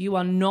head. You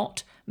are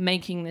not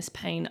making this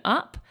pain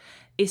up.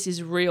 This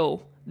is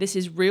real. This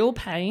is real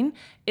pain,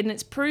 and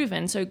it's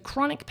proven. So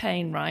chronic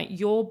pain, right?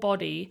 Your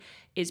body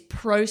is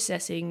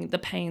processing the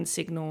pain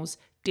signals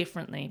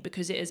differently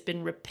because it has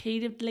been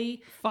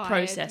repeatedly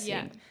processing.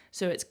 Yeah.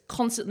 So it's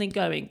constantly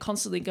going.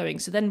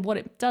 So then what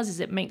it does is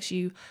it makes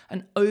you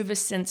an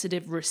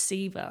oversensitive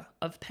receiver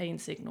of pain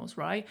signals,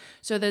 right?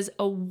 So there's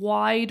a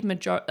wide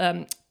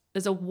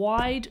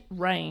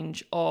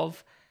range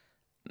of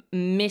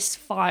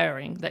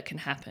misfiring that can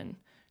happen.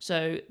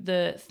 So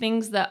the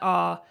things that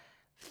are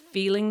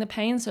feeling the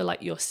pain, so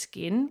like your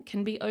skin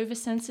can be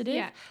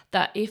oversensitive,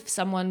 that if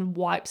someone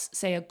wipes,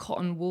 say, a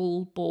cotton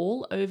wool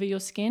ball over your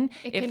skin,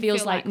 it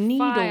feels like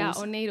needles. Fire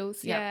or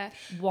needles.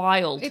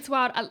 Wild. It's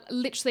wild.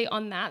 Literally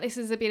on that, this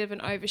is a bit of an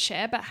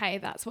overshare, but hey,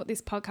 that's what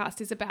this podcast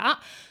is about.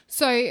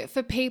 So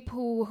for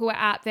people who are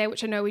out there,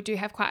 which I know we do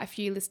have quite a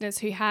few listeners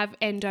who have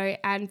endo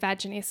and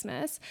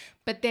vaginismus,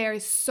 but there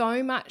is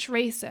so much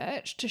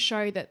research to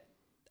show that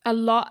a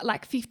lot,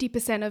 like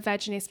 50% of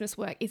vaginismus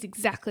work is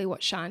exactly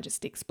what Sian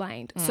just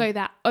explained. So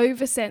that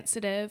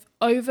oversensitive,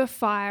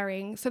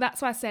 overfiring. So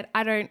that's why I said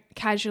I don't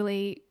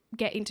casually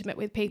get intimate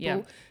with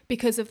people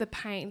because of the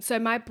pain. So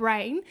my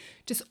brain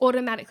just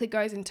automatically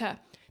goes into,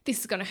 this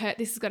is going to hurt,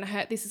 this is going to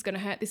hurt, this is going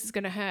to hurt, this is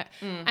going to hurt.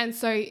 And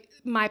so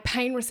my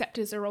pain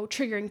receptors are all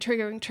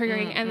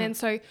triggering. And then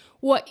so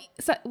what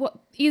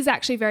is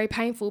actually very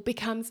painful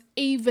becomes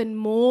even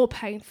more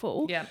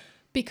painful. Yeah.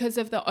 Because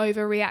of the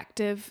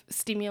overreactive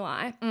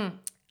stimuli.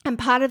 And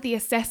part of the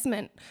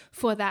assessment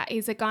for that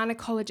is a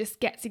gynecologist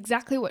gets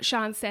exactly what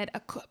Sian said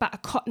about a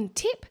cotton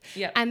tip,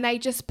 and they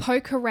just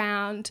poke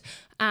around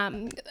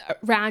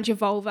your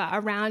vulva,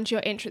 around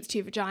your entrance to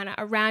your vagina,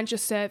 around your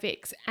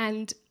cervix.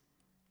 And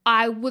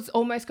I was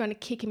almost going to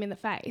kick him in the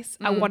face.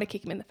 I want to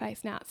kick him in the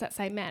face now. It's that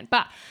same man.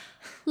 But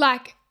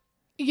like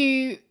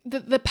the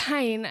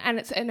pain, and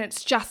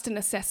it's just an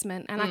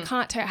assessment. And I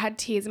can't tell, I had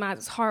tears in my eyes.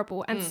 It's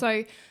horrible. And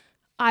so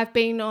I've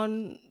been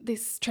on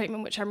this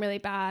treatment, which I'm really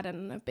bad,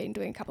 and I've been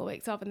doing a couple of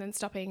weeks off and then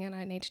stopping, and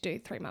I need to do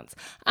 3 months.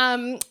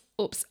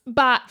 Oops.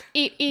 But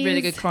it is...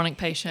 Really good chronic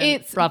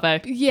patient. Bravo.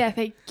 Yeah,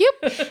 thank you.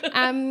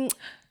 And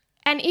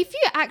if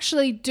you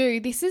actually do,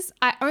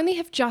 I only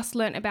have just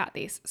learnt about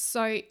this,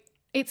 so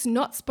it's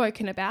not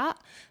spoken about.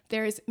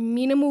 There is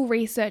minimal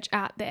research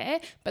out there,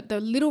 but the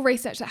little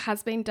research that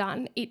has been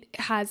done, it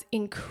has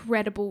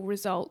incredible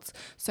results.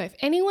 So if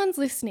anyone's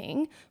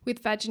listening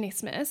with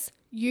vaginismus,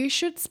 you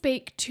should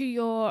speak to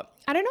your,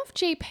 I don't know if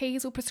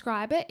GPs will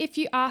prescribe it. If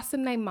you ask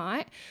them, they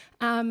might.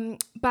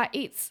 But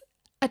it's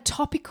a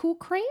topical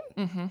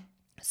cream.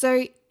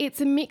 So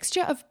it's a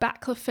mixture of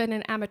baclofen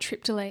and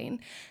amitriptyline,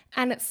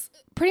 and it's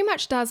pretty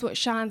much does what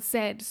Sian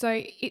said.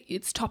 So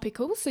it's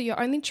topical, so you're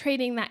only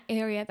treating that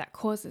area that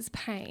causes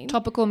pain.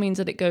 Topical means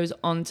that it goes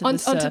onto the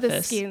surface. Onto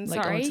the skin,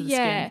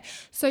 Skin.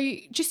 So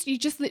you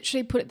just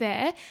literally put it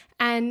there,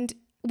 and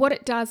what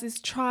it does is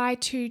try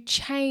to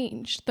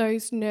change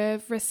those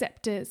nerve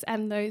receptors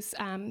and those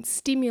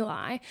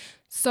stimuli,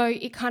 so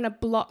it kind of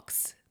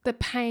blocks the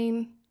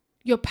pain,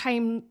 your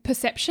pain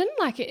perception,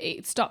 like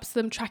it stops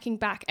them tracking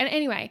back. And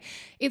anyway,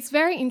 it's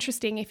very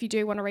interesting if you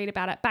do want to read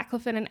about it.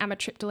 Baclofen and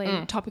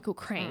amitriptyline topical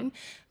cream.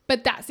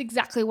 But that's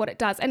exactly what it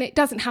does. And it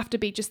doesn't have to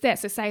be just there.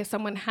 So say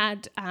someone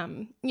had,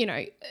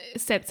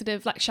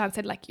 sensitive, like Sian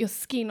said, like your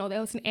skin, or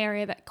there was an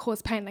area that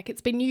caused pain, like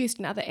it's been used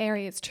in other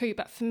areas too.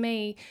 But for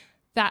me,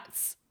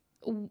 that's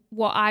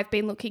what I've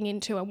been looking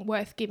into and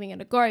worth giving it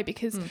a go,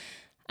 because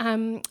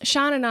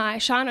Sian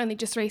only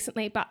just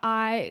recently, but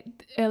I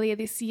earlier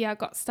this year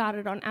got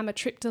started on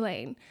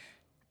amitriptyline.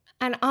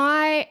 And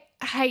I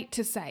hate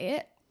to say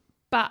it,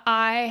 but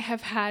I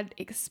have had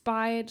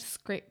expired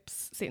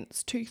scripts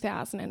since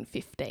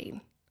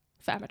 2015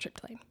 for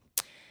amitriptyline.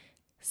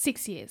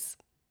 6 years.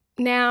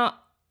 Now,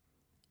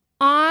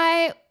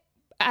 I,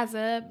 as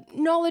a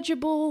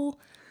knowledgeable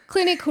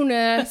clinical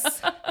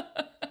nurse,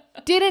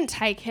 didn't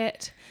take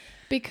it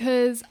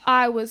because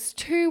I was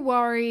too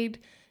worried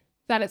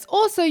that it's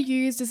also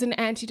used as an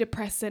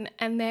antidepressant,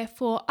 and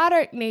therefore I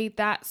don't need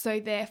that, so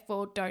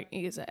therefore don't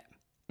use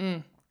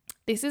it.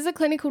 This is a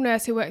clinical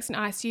nurse who works in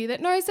ICU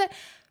that knows that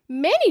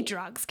many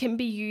drugs can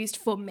be used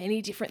for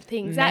many different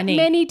things at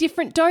many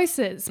different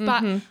doses.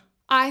 But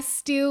I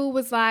still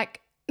was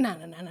like, no.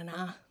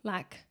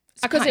 Like,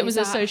 because it was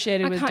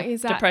associated with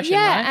depression,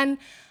 yeah, right?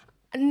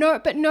 And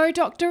no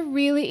doctor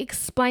really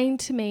explained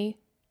to me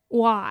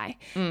why.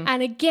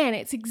 And again,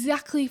 it's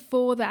exactly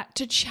for that,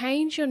 to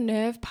change your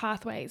nerve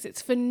pathways.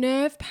 It's for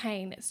nerve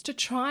pain. It's to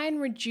try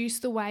and reduce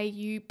the way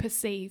you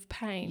perceive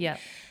pain. Yeah.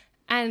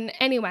 And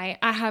anyway,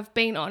 I have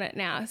been on it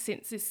now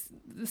since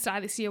the start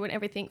of this year when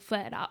everything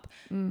flared up.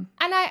 And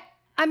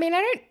I mean,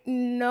 I don't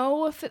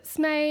know if it's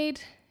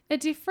made a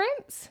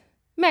difference.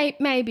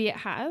 Maybe it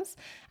has.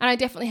 And I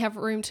definitely have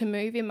room to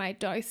move in my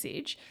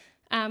dosage.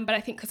 But I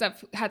think because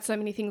I've had so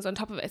many things on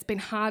top of it, it's been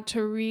hard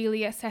to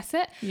really assess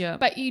it. Yeah.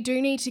 But you do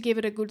need to give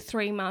it a good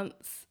 3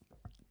 months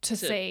to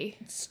see.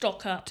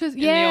 Stock up in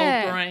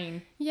the old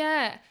brain.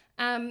 Yeah.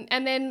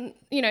 And then,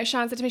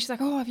 Sian said to me, she's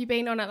like, oh, have you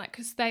been on it? Like,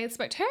 because they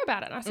spoke to her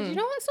about it. And I said, you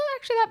know what? It's not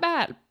actually that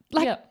bad.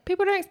 Like,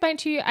 people don't explain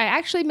to you. I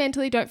actually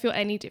mentally don't feel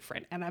any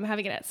different. And I'm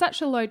having it at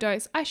such a low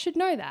dose. I should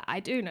know that. I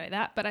do know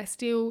that. But I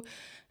still,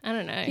 I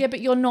don't know. Yeah, but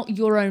you're not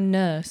your own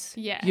nurse.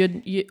 Yeah.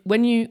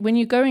 When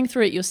you're going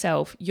through it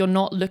yourself, you're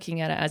not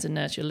looking at it as a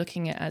nurse. You're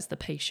looking at it as the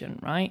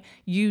patient, right?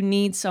 You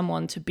need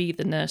someone to be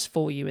the nurse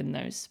for you in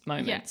those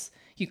moments. Yeah.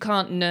 You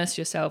can't nurse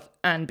yourself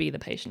and be the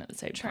patient at the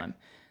same time.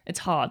 It's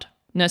hard.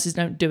 Nurses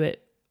don't do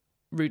it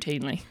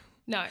routinely.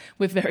 No.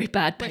 We're very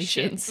bad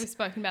patients. We've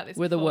spoken about this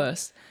We're before. the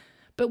worst.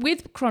 But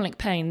with chronic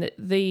pain,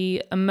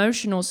 the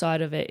emotional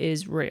side of it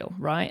is real,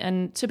 right?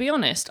 And to be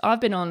honest, I've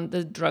been on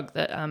the drug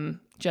that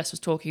Jess was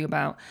talking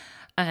about,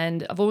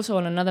 and I've also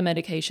on another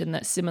medication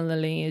that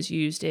similarly is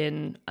used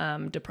in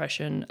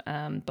depression,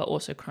 but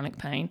also chronic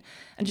pain.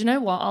 And you know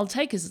what? I'll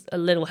take as a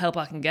little help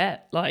I can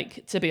get.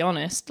 Like, to be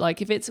honest,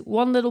 like if it's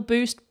one little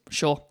boost,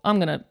 sure, I'm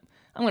gonna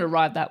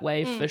ride that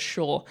wave for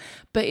sure.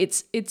 But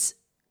it's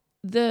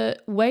the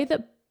way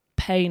that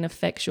pain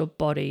affects your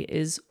body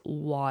is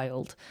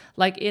wild.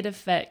 Like, it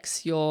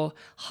affects your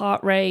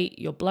heart rate,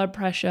 your blood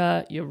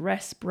pressure, your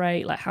rest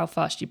rate, like how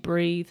fast you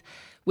breathe,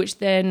 which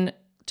then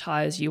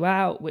tires you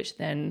out, which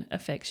then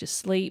affects your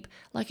sleep.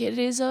 Like, it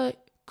is a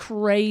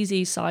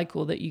crazy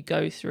cycle that you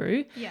go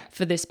through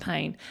for this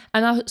pain.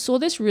 And I saw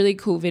this really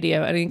cool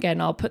video, and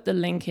again, I'll put the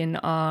link in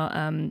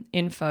our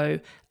info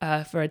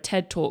for a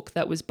TED Talk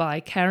that was by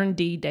Karen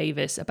D.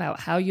 Davis about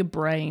how your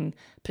brain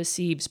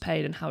perceives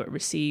pain and how it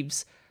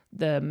receives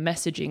the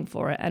messaging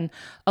for it. And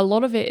a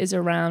lot of it is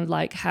around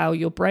like how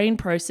your brain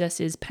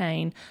processes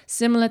pain,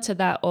 similar to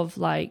that of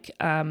like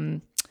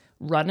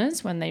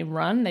runners. When they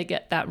run, they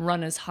get that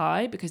runner's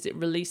high because it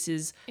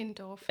releases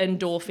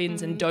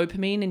endorphins and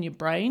dopamine in your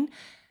brain,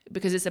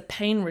 because it's a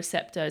pain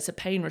receptor, it's a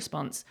pain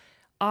response.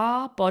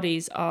 Our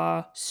bodies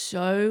are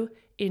so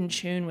in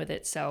tune with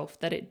itself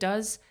that it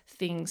does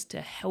things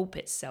to help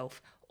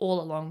itself all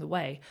along the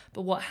way.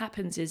 But what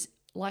happens is,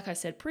 like I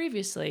said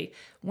previously,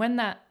 when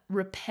that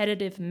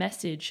repetitive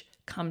message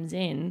comes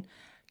in,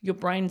 your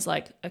brain's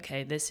like,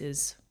 okay, this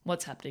is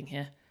what's happening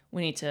here.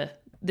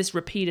 This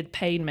repeated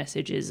pain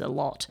message is a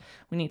lot.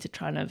 We need to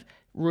try and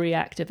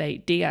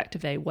reactivate,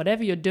 deactivate,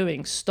 whatever you're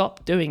doing,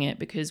 stop doing it,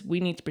 because we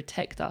need to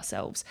protect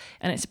ourselves.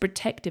 And it's a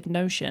protective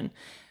notion.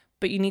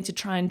 But you need to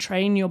try and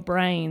train your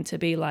brain to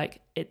be like,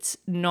 it's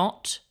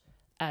not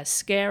as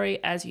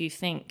scary as you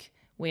think.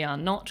 We are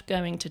not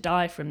going to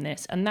die from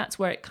this. And that's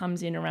where it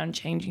comes in around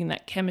changing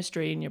that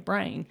chemistry in your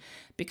brain,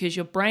 because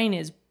your brain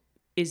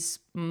is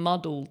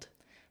muddled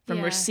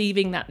from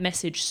receiving that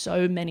message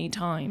so many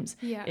times.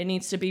 Yeah. It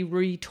needs to be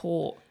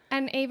retaught.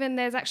 And even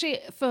there's actually,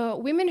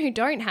 for women who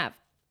don't have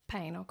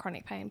pain or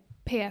chronic pain,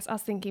 P.S. I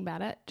was thinking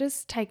about it,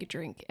 just take a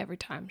drink every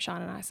time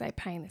Sian and I say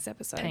pain this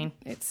episode. Pain.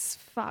 It's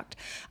fucked.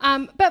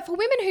 But for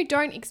women who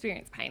don't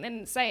experience pain,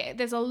 and say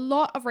there's a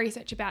lot of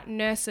research about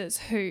nurses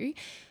who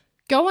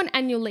go on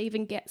annual leave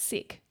and get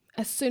sick.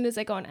 as soon as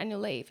they go on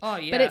annual leave. Oh,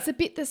 yeah. But it's a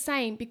bit the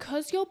same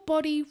because your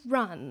body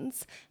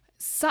runs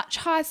such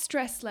high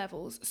stress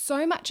levels,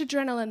 so much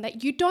adrenaline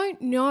that you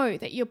don't know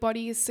that your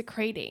body is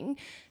secreting.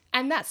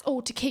 And that's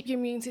all to keep your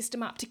immune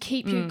system up, to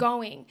keep you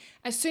going.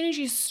 As soon as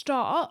you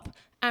stop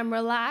and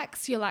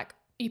relax, you're like,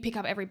 you pick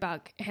up every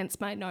bug, hence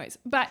my nose.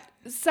 But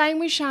same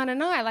with Sean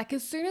and I. Like,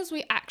 as soon as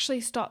we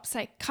actually stop,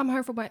 say, come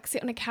home from work,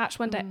 sit on a couch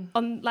one day.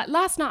 Like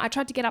last night, I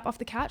tried to get up off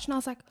the couch and I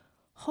was like,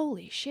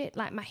 holy shit.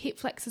 Like, my hip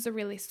flexors are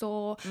really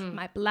sore.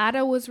 My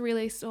bladder was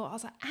really sore. I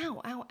was like,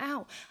 ow, ow,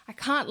 ow. I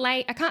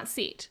can't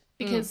sit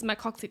because my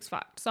coccyx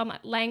fucked. So I'm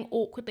like laying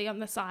awkwardly on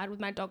the side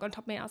with my dog on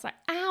top of me. I was like,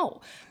 ow.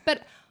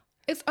 But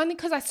it's only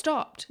because I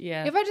stopped.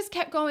 Yeah. If I just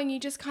kept going, you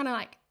just kind of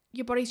like,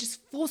 your body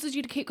just forces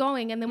you to keep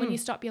going. And then when you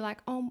stop, you're like,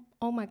 oh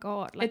my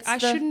God. Like, I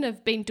shouldn't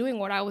have been doing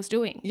what I was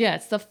doing. Yeah,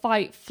 it's the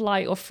fight,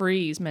 flight, or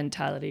freeze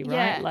mentality,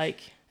 right? Yeah.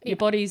 Like, your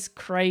body's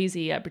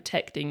crazy at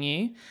protecting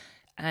you,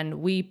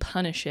 and we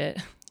punish it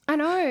I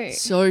know.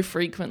 so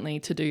frequently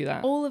to do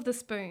that. All of the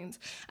spoons.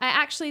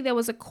 There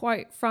was a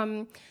quote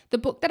from the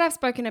book that I've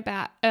spoken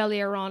about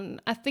earlier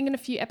on, I think in a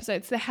few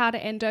episodes, the How to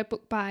Endo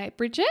book by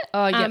Bridget.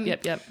 Oh,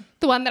 yep.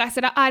 The one that I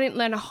said I didn't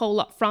learn a whole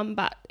lot from,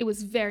 but it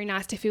was very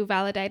nice to feel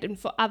validated and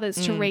for others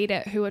to read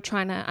it who are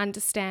trying to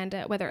understand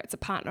it, whether it's a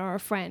partner or a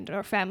friend or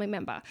a family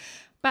member.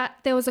 But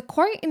there was a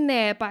quote in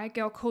there by a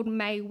girl called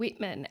Mae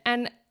Whitman,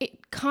 and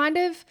it kind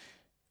of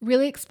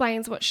really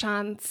explains what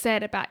Sean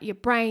said about your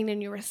brain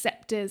and your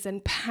receptors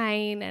and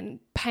pain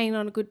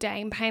on a good day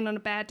and pain on a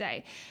bad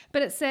day.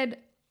 But it said,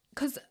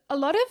 because a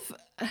lot of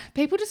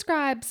people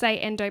describe, say,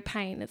 endo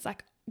pain as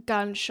like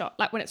gunshot,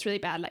 like when it's really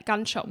bad, like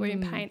gunshot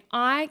wound pain.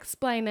 I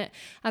explain it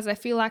as I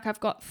feel like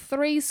I've got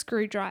 3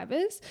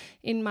 screwdrivers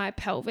in my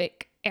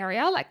pelvic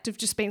area, like to have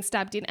just been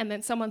stabbed in, and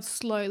then someone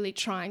slowly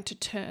trying to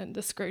turn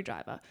the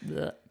screwdriver.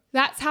 Blech.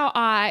 That's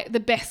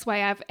the best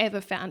way I've ever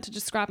found to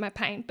describe my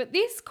pain. But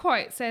this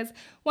quote says,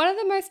 one of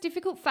the most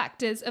difficult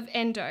factors of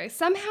endo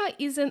somehow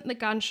isn't the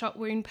gunshot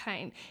wound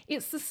pain.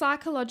 It's the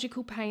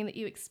psychological pain that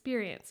you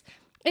experience.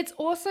 It's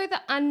also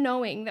the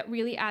unknowing that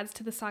really adds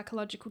to the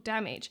psychological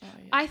damage. Oh,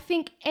 yeah. I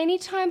think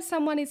anytime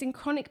someone is in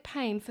chronic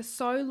pain for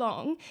so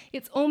long,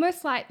 it's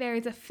almost like there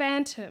is a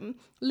phantom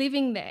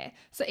living there.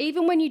 So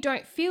even when you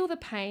don't feel the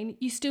pain,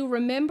 you still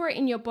remember it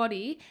in your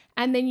body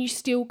and then you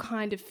still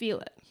kind of feel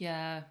it.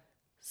 Yeah.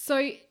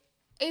 So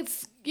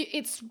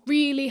it's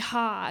really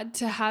hard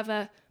to have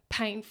a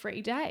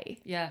pain-free day.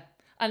 Yeah.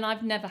 And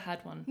I've never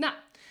had one. Nah.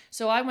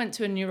 So I went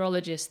to a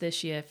neurologist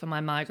this year for my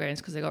migraines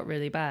because they got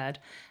really bad.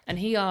 And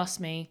he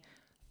asked me,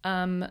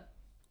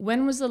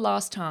 when was the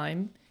last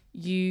time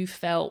you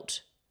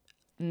felt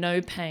no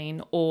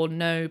pain or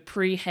no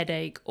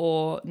pre-headache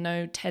or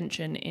no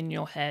tension in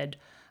your head?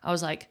 I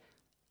was like,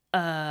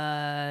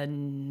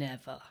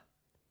 never.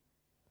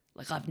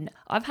 Like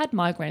I've had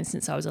migraines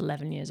since I was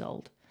 11 years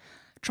old.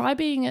 Try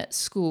being at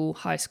school,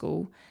 high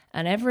school,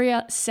 and every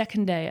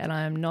second day, and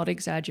I am not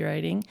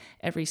exaggerating,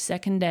 every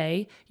second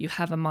day you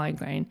have a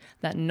migraine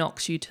that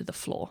knocks you to the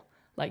floor.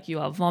 Like you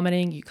are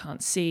vomiting, you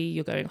can't see,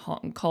 you're going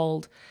hot and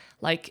cold.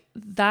 Like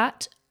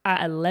that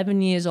at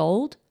 11 years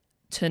old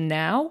to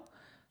now,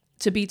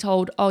 to be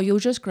told, oh, you'll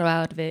just grow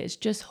out of it, it's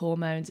just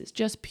hormones, it's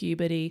just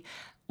puberty,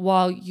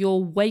 while you're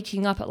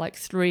waking up at like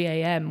 3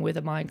 a.m. with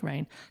a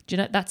migraine. Do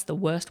you know that's the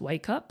worst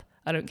wake up?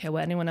 I don't care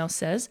what anyone else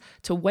says.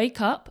 To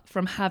wake up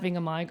from having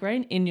a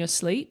migraine in your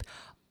sleep,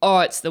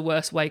 oh, it's the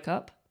worst wake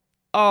up.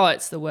 Oh,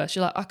 it's the worst.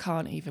 You're like, I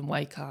can't even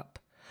wake up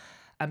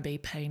and be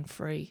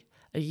pain-free.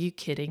 Are you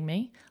kidding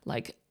me?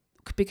 Like,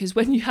 because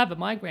when you have a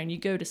migraine, you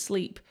go to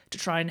sleep to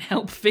try and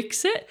help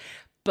fix it.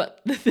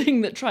 But the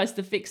thing that tries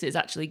to fix it is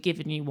actually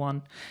giving you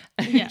one.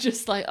 And you're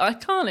just like, I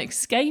can't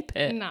escape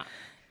it. No.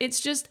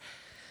 It's just...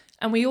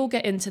 And we all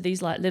get into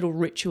these like little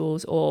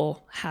rituals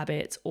or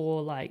habits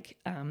or like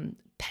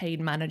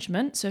pain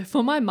management. So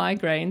for my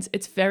migraines,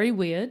 it's very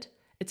weird.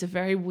 It's a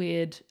very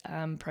weird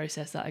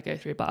process that I go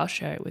through, but I'll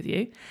share it with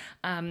you.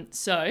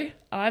 So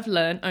I've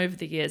learned over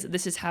the years that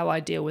this is how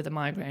I deal with a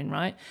migraine,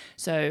 right?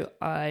 So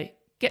I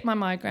get my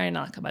migraine,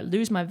 I might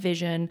lose my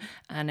vision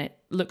and it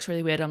looks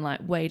really weird. I'm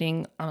like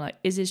waiting. I'm like,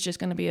 is this just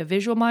going to be a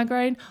visual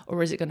migraine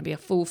or is it going to be a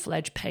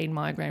full-fledged pain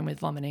migraine with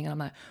vomiting? And I'm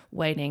like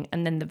waiting.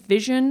 And then the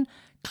vision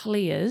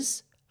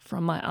clears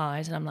from my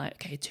eyes and I'm like,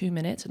 okay, 2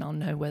 minutes and I'll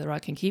know whether I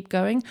can keep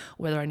going or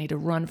whether I need to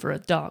run for a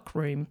dark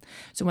room.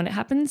 So when it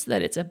happens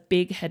that it's a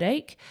big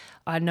headache,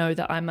 I know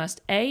that I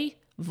must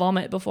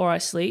vomit before I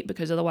sleep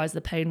because otherwise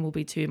the pain will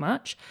be too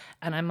much,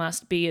 and I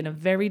must be in a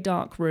very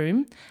dark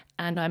room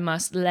and I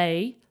must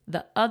lay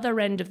the other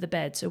end of the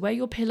bed. So where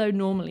your pillow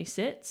normally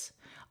sits,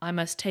 I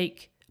must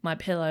take my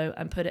pillow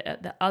and put it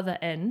at the other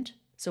end.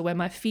 So where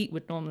my feet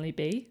would normally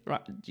be,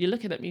 right? You're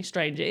looking at me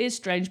strange. It is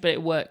strange, but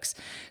it works.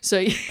 So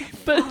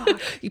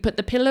you put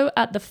the pillow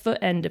at the foot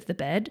end of the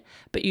bed,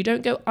 but you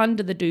don't go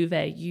under the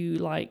duvet. You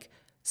like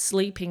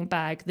sleeping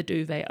bag the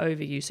duvet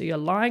over you. So you're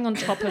lying on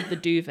top of the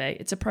duvet.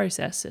 It's a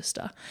process,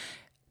 sister.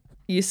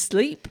 You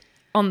sleep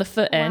on the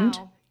foot end.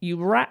 You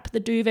wrap the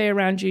duvet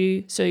around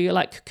you so you're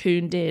like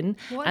cocooned in.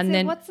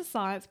 What's the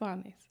science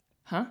behind this?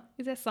 Huh?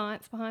 Is there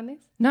science behind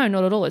this? No,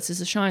 not at all. It's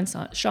just a Shan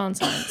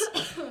science.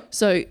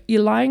 So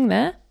you're lying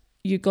there.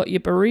 You've got your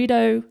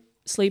burrito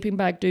sleeping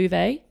bag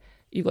duvet.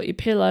 You've got your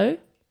pillow.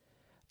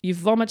 You've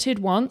vomited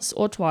once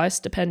or twice,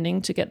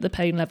 depending, to get the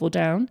pain level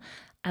down.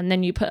 And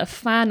then you put a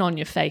fan on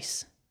your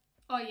face.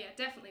 Oh, yeah,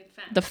 definitely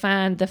the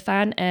fan. The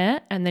fan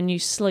air, and then you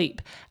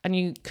sleep. And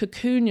you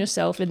cocoon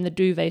yourself in the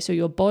duvet so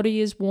your body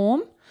is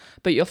warm,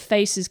 but your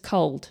face is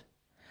cold.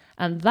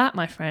 And that,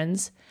 my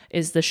friends,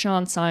 is the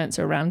Shan science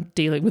around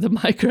dealing with a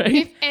migraine.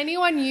 If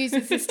anyone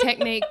uses this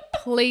technique,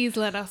 please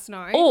let us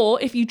know.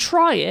 Or if you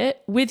try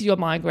it with your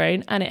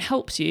migraine and it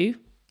helps you,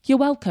 you're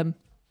welcome.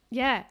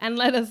 Yeah, and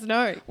let us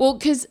know. Well,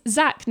 because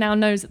Zach now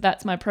knows that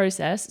that's my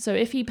process. So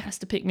if he has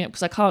to pick me up,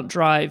 because I can't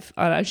drive,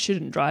 I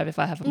shouldn't drive if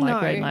I have a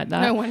migraine like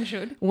that. No one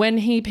should. When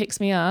he picks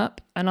me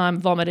up and I'm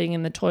vomiting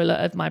in the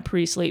toilet of my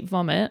pre-sleep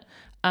vomit,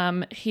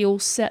 he'll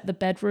set the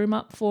bedroom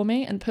up for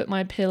me and put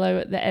my pillow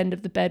at the end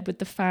of the bed with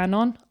the fan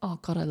on. Oh,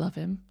 God, I love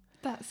him.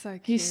 That's so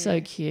cute. He's so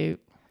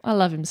cute. I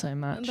love him so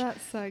much.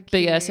 That's so cute.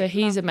 But yeah, so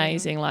he's Love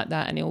amazing like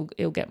that, and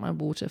he'll get my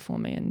water for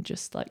me and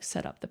just like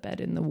set up the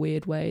bed in the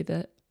weird way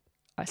that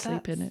I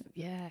sleep in it.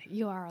 Yeah,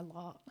 you are a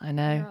lot. I You're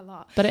know, a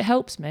lot. but it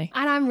helps me.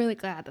 And I'm really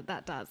glad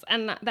that does.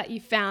 And that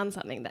you found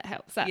something that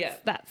helps.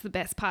 That's the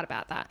best part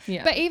about that.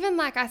 Yeah. But even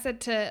like I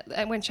said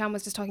when Shan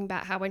was just talking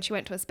about how when she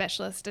went to a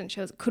specialist and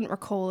she couldn't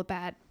recall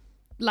a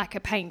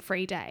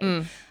pain-free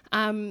day.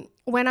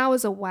 When I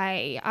was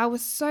away, I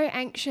was so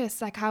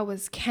anxious. Like I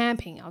was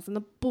camping. I was in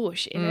the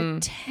bush in a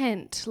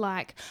tent.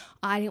 Like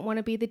I didn't want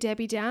to be the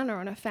Debbie Downer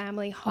on a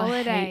family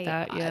holiday. I hate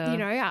that,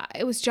 yeah.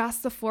 It was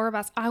just the four of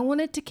us. I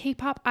wanted to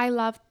keep up. I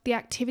loved the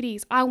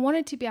activities. I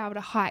wanted to be able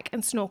to hike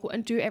and snorkel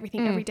and do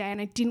everything every day. And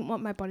I didn't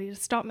want my body to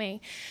stop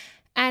me.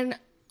 And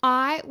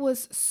I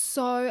was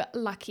so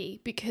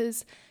lucky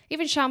because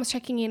even Shan was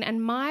checking in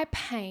and my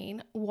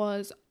pain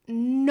was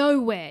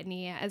nowhere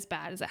near as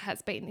bad as it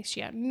has been this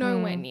year.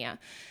 Nowhere near.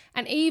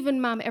 And even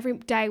Mum every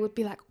day would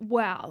be like,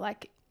 wow,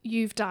 like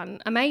you've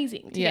done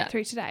amazing to get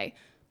through today.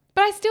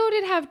 But I still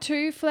did have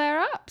 2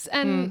 flare-ups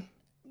and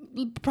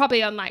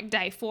probably on like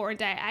day 4 and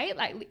day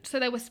 8. So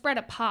they were spread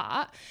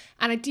apart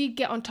and I did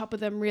get on top of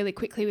them really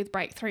quickly with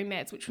breakthrough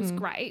meds, which was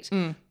great.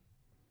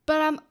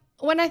 But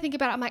when I think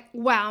about it, I'm like,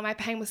 wow, my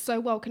pain was so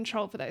well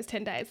controlled for those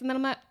 10 days. And then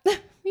I'm like,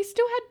 you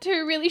still had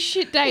 2 really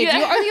shit days. Yeah.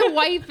 You're only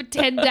away for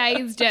 10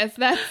 days, Jess.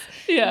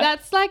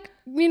 That's like,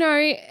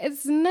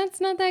 that's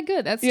not that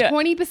good. That's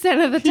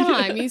 20% of the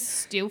time. You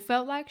still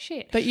felt like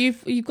shit. But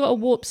you've got a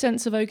warped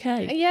sense of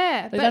okay.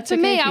 Yeah. But that's for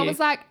okay me, for I you. was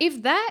like,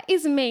 if that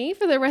is me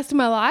for the rest of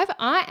my life,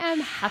 I am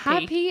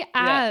happy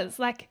as.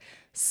 Like,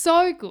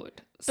 so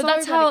good.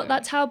 But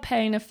that's how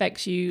pain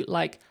affects you,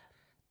 like,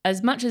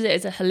 as much as it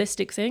is a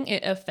holistic thing,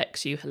 it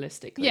affects you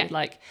holistically. Yeah.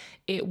 Like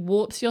it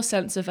warps your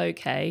sense of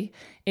okay.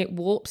 It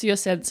warps your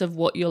sense of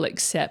what you'll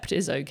accept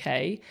is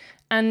okay.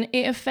 And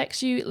it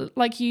affects you,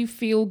 like you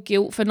feel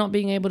guilt for not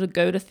being able to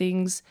go to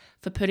things,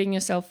 for putting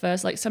yourself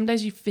first. Like some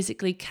days you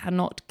physically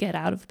cannot get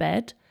out of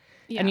bed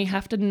and you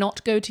have to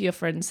not go to your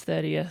friend's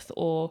 30th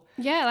or...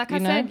 Yeah, like I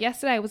said,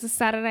 yesterday was a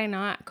Saturday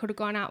night. I could have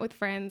gone out with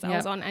friends. I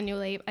was on annual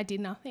leave. I did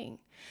nothing.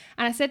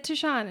 And I said to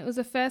Shan, it was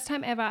the first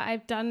time ever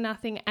I've done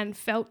nothing and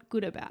felt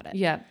good about it.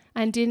 Yeah.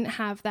 And didn't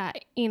have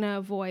that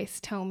inner voice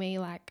tell me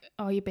like,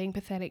 oh, you're being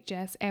pathetic,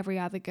 Jess. Every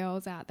other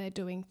girl's out there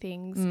doing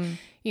things.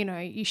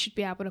 You should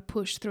be able to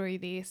push through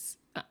this.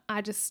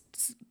 I just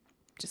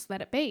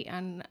let it be.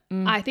 And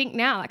I think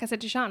now, like I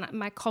said to Shan,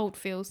 my cold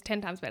feels 10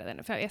 times better than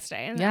it felt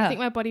yesterday. And I think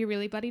my body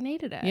really bloody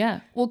needed it.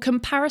 Yeah. Well,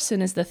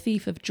 comparison is the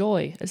thief of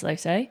joy, as they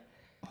say.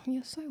 Oh,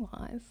 you're so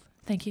wise.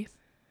 Thank you.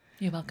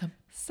 You're welcome.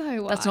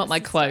 So wise. That's not my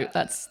quote.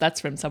 That's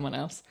from someone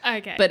else.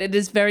 Okay. But it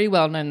is very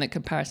well known that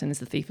comparison is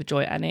the thief of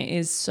joy. And it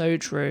is so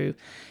true.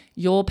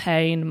 Your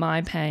pain,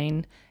 my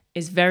pain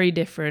is very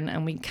different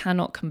and we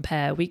cannot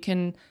compare. We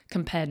can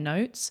compare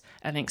notes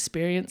and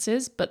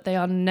experiences, but they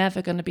are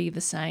never going to be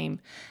the same.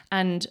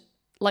 And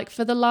like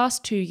for the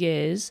last 2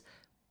 years,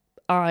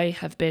 I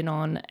have been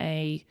on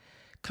a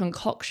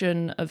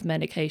concoction of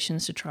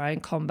medications to try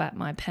and combat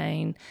my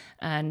pain.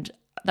 And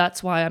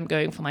that's why I'm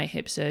going for my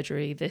hip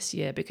surgery this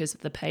year, because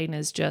the pain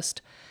is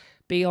just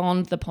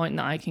beyond the point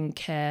that I can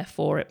care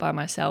for it by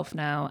myself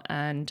now.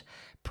 And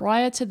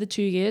prior to the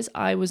 2 years,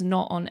 I was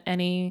not on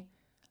any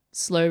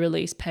slow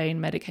release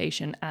pain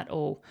medication at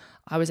all.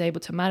 I was able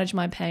to manage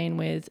my pain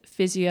with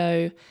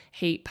physio,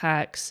 heat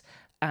packs,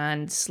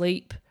 and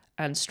sleep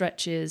and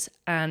stretches,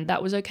 and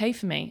that was okay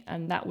for me,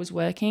 and that was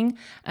working.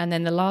 And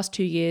then the last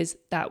 2 years,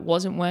 that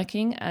wasn't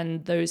working,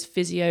 and those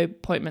physio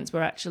appointments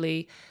were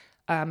actually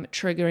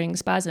triggering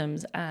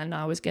spasms, and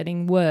I was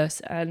getting worse,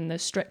 and the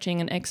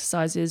stretching and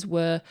exercises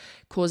were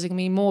causing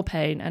me more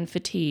pain and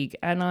fatigue,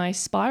 and I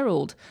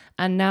spiraled.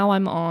 And now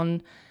I'm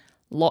on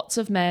lots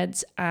of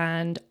meds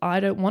and I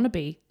don't want to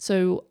be.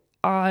 So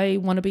I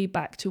want to be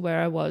back to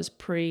where I was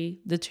pre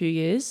the 2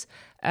 years,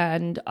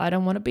 and I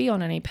don't want to be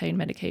on any pain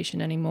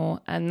medication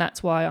anymore. And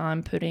that's why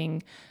I'm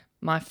putting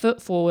my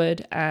foot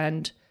forward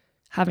and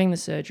having the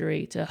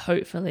surgery to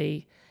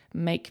hopefully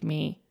make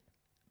me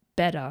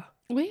better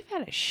We've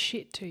had a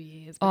shit 2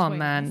 years. Oh, between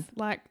man. us.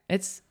 Like,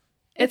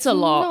 It's a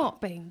lot.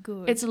 Not been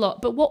good. It's a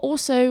lot. But what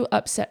also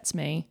upsets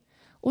me,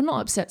 or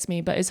not upsets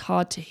me, but is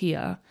hard to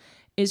hear,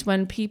 is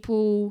when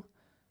people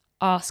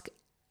ask,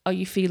 are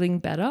you feeling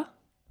better?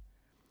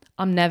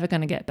 I'm never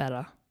going to get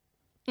better.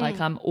 Like,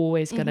 I'm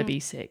always going to be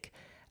sick.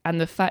 And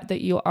the fact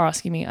that you're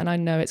asking me, and I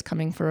know it's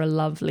coming for a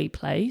lovely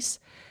place,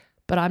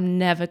 but I'm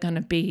never going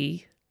to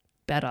be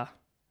better.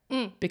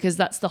 Because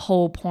that's the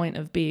whole point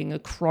of being a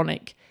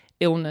chronic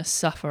illness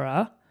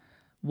sufferer,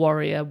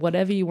 warrior,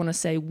 whatever you want to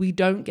say. We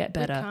don't get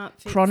better. can't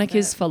fix Chronic it.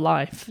 is for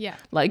life. Yeah.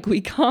 Like,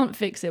 we can't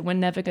fix it. We're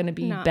never going to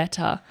be No.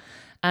 better.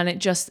 And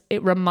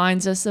it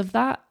reminds us of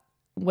that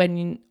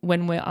when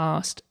we're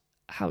asked,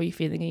 how are you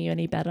feeling? Are you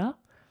any better?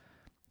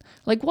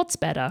 Like, what's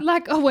better?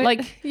 Like, when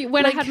I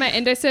like- had my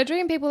endo surgery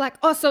and people were like,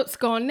 oh, so it's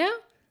gone now?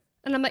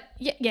 And I'm like,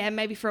 yeah,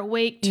 maybe for a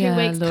week, 2 Yeah,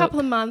 weeks, look. couple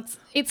of months.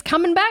 It's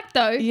coming back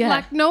though. Yeah.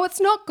 Like, no, it's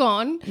not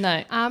gone.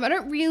 No. I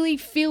don't really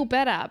feel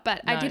better,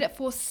 but I No. did it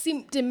for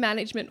symptom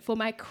management for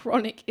my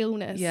chronic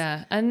illness.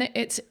 Yeah, and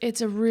it's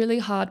a really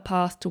hard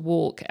path to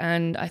walk,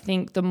 and I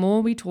think the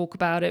more we talk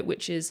about it,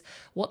 which is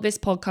what this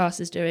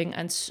podcast is doing,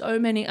 and so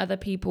many other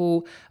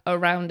people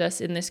around us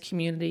in this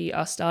community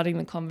are starting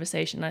the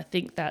conversation, I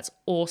think that's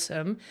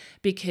awesome,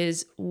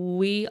 because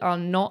we are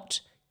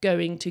not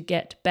going to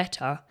get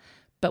better,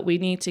 but we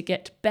need to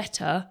get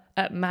better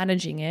at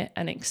managing it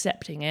and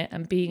accepting it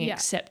and being Yeah.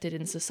 accepted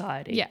in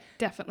society. Yeah,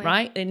 definitely.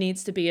 Right? It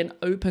needs to be an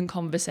open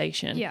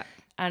conversation. Yeah.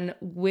 And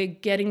we're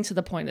getting to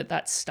the point that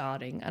that's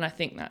starting. And I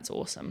think that's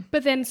awesome.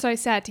 But then so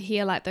sad to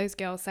hear like those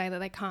girls say that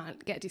they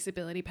can't get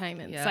disability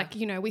payments. Yeah. Like,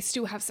 you know, we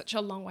still have such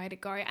a long way to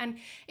go. And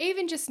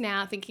even just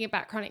now thinking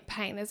about chronic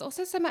pain, there's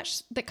also so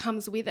much that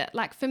comes with it.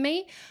 Like for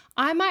me,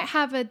 I might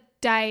have a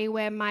day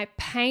where my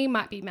pain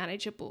might be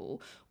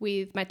manageable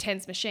with my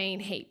TENS machine,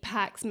 heat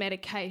packs,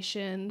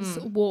 medications,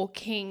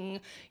 walking,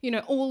 you know,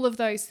 all of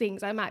those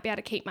things. I might be able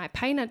to keep my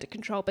pain under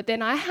control. But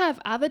then I have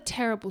other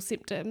terrible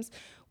symptoms,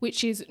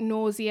 which is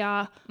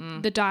nausea,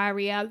 the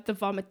diarrhea, the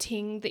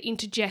vomiting, the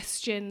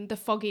indigestion, the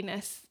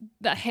fogginess,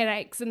 the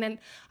headaches. And then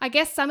I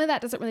guess some of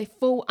that doesn't really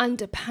fall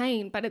under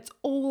pain, but it's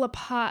all a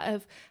part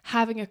of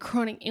having a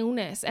chronic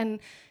illness.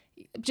 And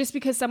just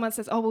because someone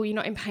says, oh, well, you're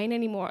not in pain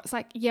anymore, it's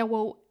like, yeah,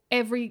 well,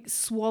 every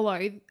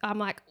swallow, I'm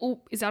like, oh,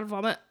 is that a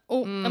vomit?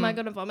 Oh, am I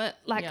going to vomit?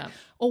 Like, Yeah.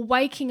 or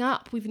waking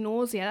up with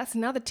nausea. That's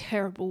another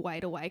terrible way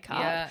to wake up.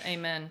 Yeah,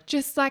 amen.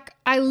 Just like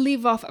I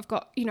live off, I've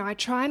got, you know, I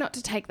try not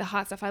to take the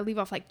hard stuff. I live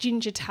off like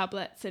ginger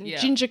tablets and Yeah.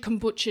 ginger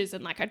kombuchas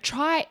and like I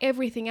try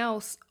everything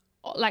else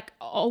like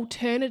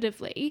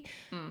alternatively,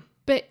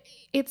 but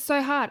it's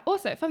so hard.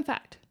 Also, fun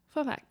fact,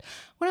 when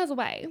I was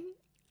away,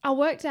 I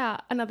worked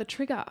out another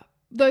trigger.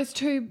 Those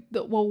two,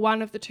 well,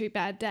 one of the 2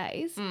 bad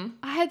days,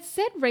 I had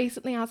said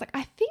recently, I was like,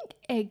 I think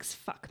eggs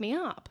fuck me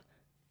up.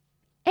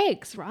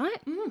 Eggs, right?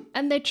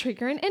 And they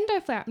trigger an endo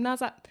flare-up. And I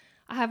was like,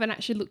 I haven't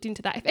actually looked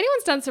into that. If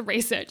anyone's done some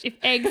research, if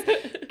eggs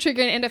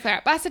trigger an endo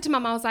flare-up. But I said to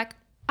Mum, I was like,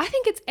 I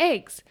think it's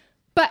eggs,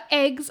 but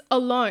eggs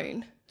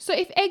alone. So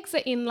if eggs are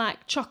in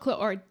like chocolate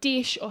or a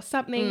dish or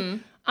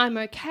something, I'm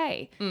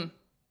okay.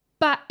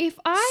 But if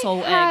I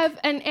Sole have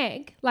an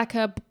egg, like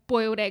a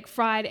boiled egg,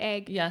 fried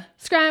egg, Yeah.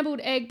 scrambled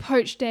egg,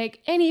 poached egg,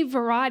 any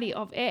variety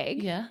of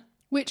egg, Yeah.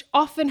 which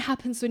often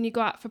happens when you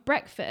go out for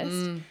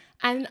breakfast.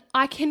 And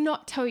I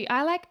cannot tell you,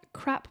 I like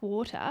crap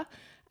water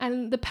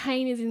and the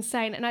pain is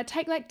insane. And I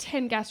take like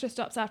 10 gastro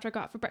stops after I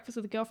go out for breakfast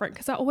with a girlfriend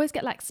because I always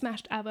get like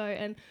smashed avo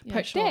and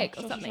poached egg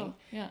or something.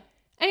 Yeah.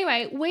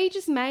 Anyway, we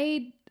just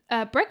made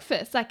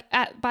breakfast like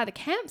by the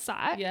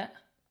campsite Yeah.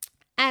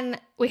 and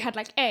we had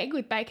like egg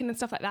with bacon and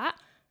stuff like that.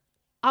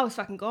 I was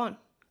fucking gone.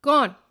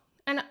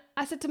 And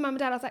I said to Mum and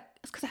Dad, I was like,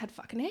 it's because I had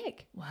fucking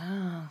egg.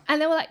 Wow.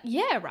 And they were like,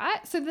 yeah,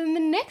 right. So then the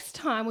next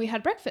time we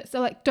had breakfast,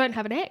 they're like, don't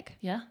have an egg.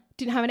 Yeah.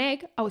 Didn't have an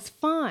egg. I was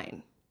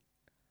fine.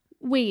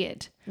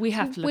 Weird. We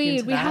have to look Weird.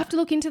 into We that. have to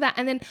look into that.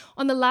 And then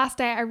on the last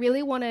day, I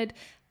really wanted,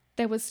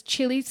 there was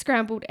chili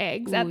scrambled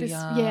eggs at Ooh, this,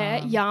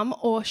 yum. yum,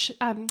 or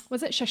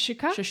was it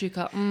shashuka?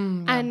 Shashuka.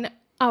 And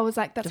I was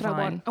like, that's what I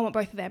Divine. want. I want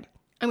both of them.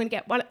 I'm going to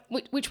get one.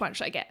 Which one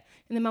should I get?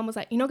 And the mum was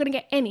like, you're not going to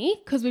get any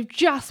because we've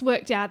just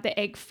worked out the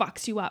egg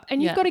fucks you up.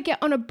 And you've Yeah. got to get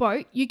on a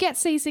boat. You get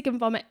seasick and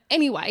vomit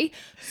anyway.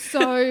 So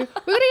we're going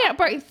to get on a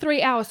boat in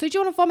 3 hours. So do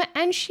you want to vomit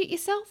and shit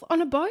yourself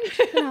on a boat?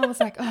 And I was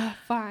like, oh,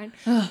 fine.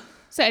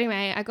 So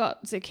anyway, I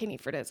got zucchini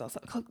fritters or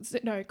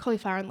something. No,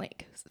 cauliflower and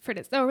leek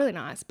fritters. They were really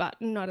nice, but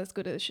not as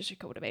good as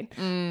shishika would have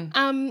been.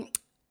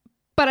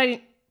 But I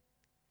didn't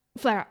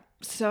flare up.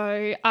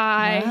 So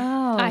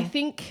Wow. I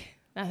think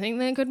that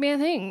could be a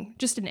thing.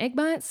 Just an egg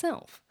by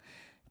itself.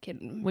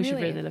 We should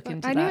really look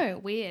into I that. know,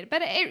 weird.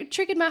 But it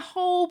triggered my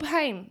whole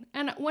pain.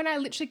 And when I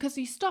literally, because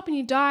you stop and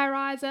you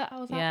diarise it,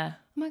 I was like, Yeah.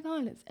 oh my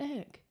God, it's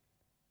egg.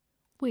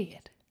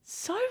 Weird.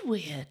 So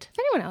weird. If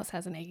anyone else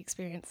has an egg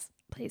experience,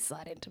 please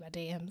slide into my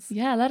DMs.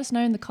 Yeah, let us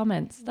know in the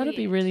comments. That'd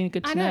be really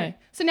good to I know.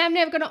 So now I'm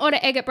never going to order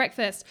egg at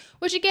breakfast,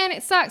 which again,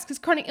 it sucks because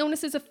chronic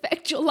illnesses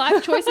affect your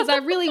life choices. I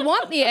really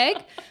want the egg,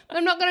 but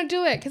I'm not going to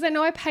do it because I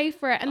know I pay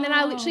for it. And then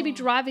I'll literally be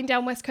driving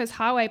down West Coast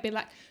Highway, be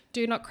like,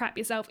 do not crap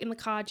yourself in the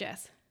car,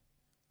 Jess.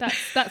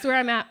 That's where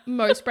I'm at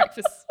most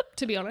breakfasts,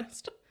 to be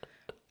honest.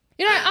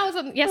 You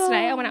know,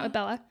 yesterday, I went out with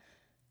Bella.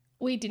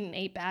 We didn't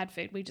eat bad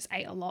food. We just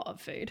ate a lot of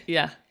food.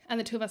 Yeah. And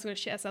the two of us were going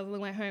to share ourselves on the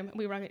way home. And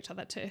we rang each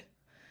other to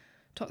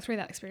talk through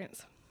that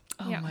experience.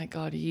 Oh my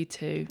God, you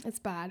too. It's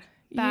bad.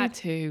 You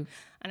too.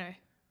 I know.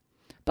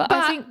 But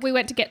I think we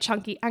went to Get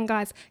Chunky. And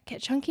guys,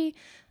 Get Chunky,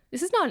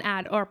 this is not an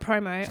ad or a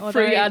promo.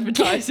 free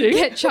advertising.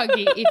 Get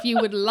Chunky. If you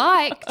would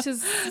like to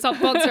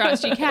sponsor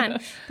us, you can.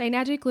 They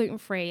now do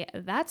gluten-free.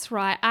 That's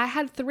right. I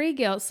had 3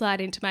 girls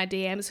slide into my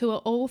DMs who are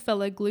all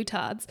fellow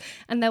glutards.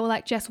 And they were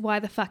like, Jess, why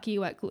the fuck are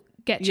you at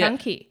Get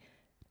Chunky?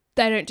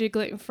 They don't do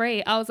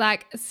gluten-free. I was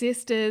like,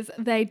 sisters,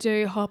 they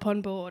do. Hop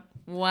on board.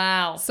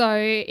 Wow. So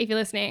if you're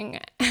listening.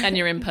 And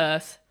you're in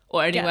Perth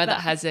or anywhere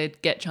that has a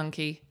Get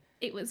Chunky.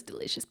 It was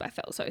delicious, but I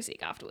felt so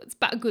sick afterwards.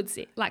 But a good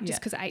sick, like just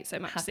because I ate so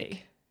much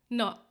sick.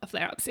 Not a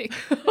flare-up sick.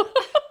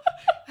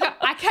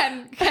 I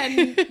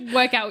can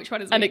work out which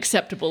one is an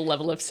acceptable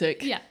level of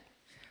sick. Yeah.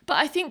 But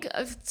I think,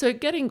 so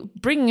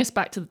bringing us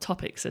back to the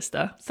topic,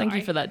 sister. Thank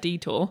you for that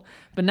detour.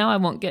 But now I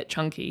want Get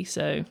Chunky,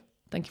 so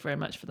thank you very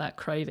much for that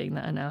craving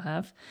that I now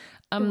have.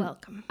 You're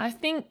welcome. I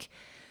think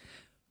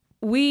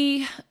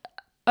we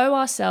owe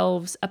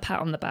ourselves a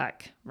pat on the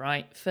back,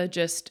 right, for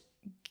just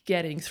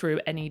getting through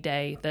any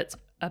day that's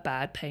a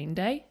bad pain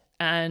day.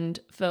 And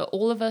for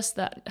all of us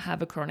that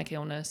have a chronic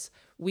illness,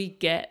 we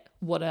get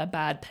what a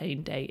bad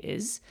pain day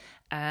is.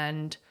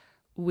 And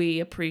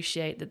we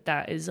appreciate that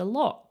that is a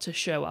lot to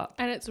show up.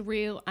 And it's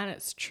real and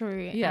it's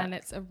true and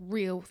it's a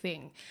real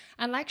thing.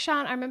 And like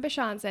Sian, I remember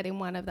Sian said in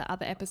one of the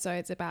other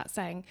episodes about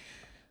saying,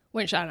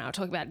 when Sian and I were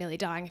talking about nearly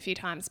dying a few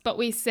times, but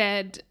we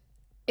said,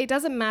 it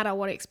doesn't matter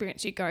what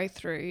experience you go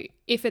through.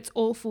 If it's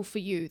awful for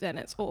you, then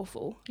it's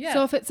awful. Yeah.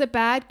 So if it's a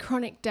bad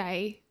chronic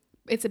day,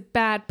 it's a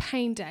bad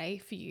pain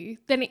day for you,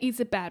 then it is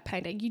a bad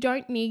pain day. You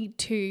don't need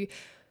to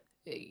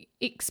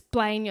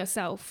explain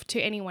yourself to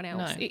anyone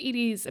else. No. It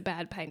is a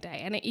bad pain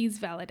day and it is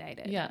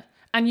validated. Yeah.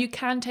 And you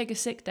can take a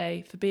sick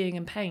day for being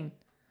in pain.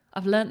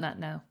 I've learnt that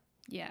now.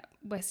 Yeah.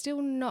 We're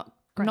still not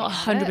great Not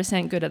at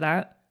 100% good at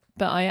that,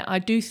 but I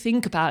do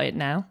think about it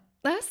now.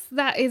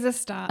 That is a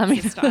start. I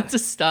mean, that's a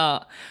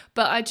start.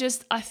 But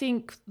I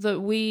think that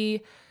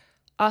we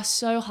are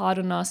so hard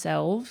on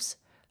ourselves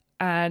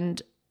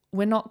and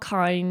we're not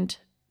kind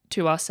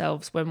to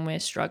ourselves when we're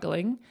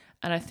struggling.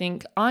 And I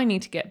think I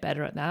need to get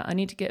better at that. I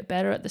need to get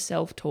better at the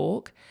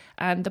self-talk.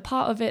 And the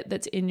part of it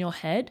that's in your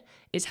head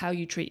is how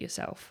you treat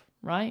yourself,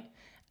 right?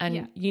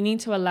 And you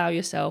need to allow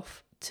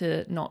yourself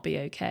to not be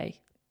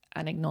okay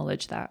and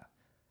acknowledge that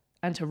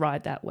and to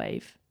ride that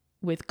wave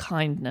with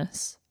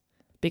kindness,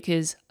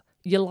 because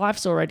your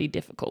life's already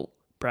difficult,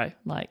 bro.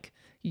 Like,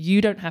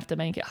 you don't have to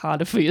make it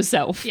harder for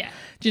yourself. Yeah.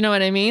 Do you know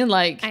what I mean?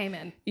 Like,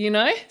 amen. You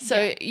know?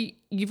 So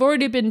you've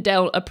already been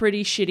dealt a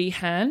pretty shitty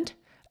hand,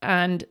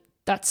 and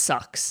that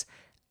sucks.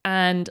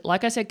 And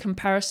like I said,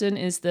 comparison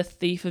is the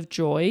thief of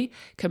joy.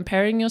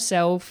 Comparing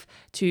yourself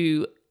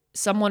to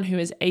someone who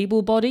is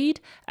able-bodied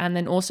and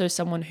then also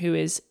someone who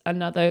is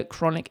another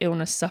chronic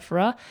illness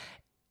sufferer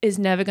is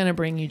never going to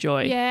bring you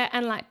joy. Yeah,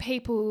 and like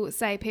people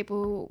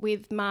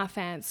with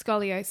Marfan,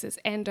 scoliosis,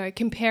 endo,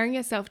 comparing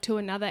yourself to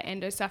another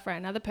endo sufferer,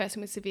 another person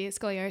with severe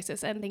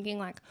scoliosis, and thinking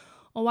like,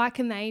 oh, why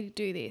can they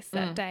do this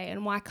that day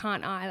and why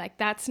can't I? Like,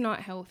 that's not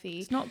healthy.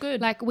 It's not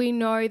good. Like, we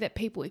know that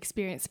people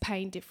experience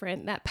pain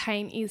different, that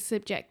pain is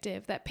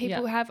subjective, that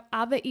people have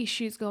other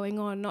issues going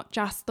on, not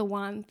just the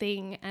one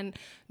thing, and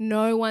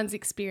no one's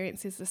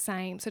experience is the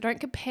same. So don't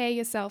compare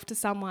yourself to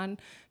someone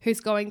who's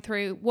going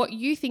through what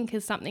you think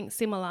is something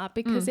similar,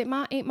 because it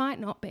might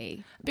not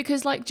be.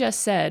 Because like Jess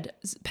said,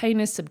 pain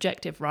is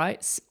subjective,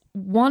 right?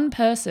 One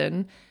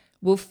person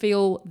will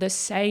feel the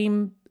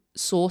same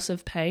source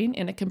of pain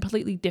in a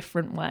completely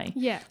different way.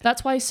 Yeah.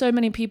 That's why so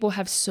many people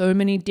have so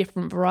many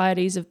different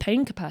varieties of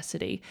pain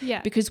capacity.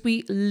 Yeah. Because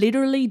we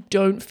literally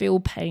don't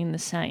feel pain the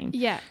same.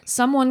 Yeah.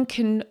 Someone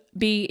can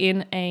be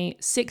in a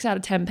 6 out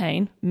of 10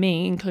 pain,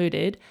 me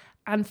included,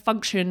 and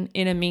function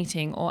in a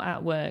meeting or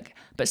at work.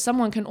 But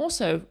someone can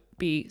also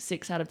be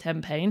 6 out of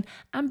 10 pain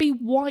and be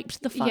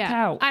wiped the fuck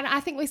out. And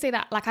I think we see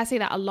that, like I see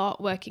that a lot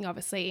working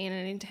obviously in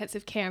an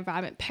intensive care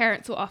environment.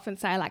 Parents will often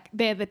say like,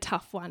 they're the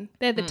tough one.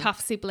 They're the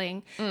tough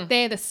sibling.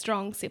 They're the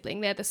strong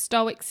sibling. They're the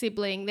stoic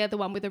sibling. They're the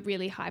one with a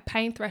really high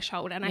pain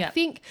threshold. And I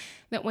think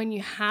that when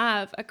you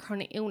have a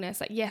chronic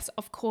illness, like yes,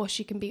 of course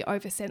you can be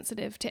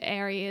oversensitive to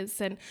areas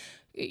and,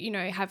 you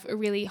know, have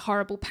really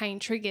horrible pain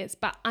triggers.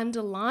 But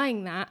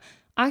underlying that,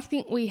 I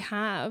think we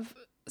have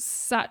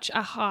such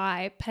a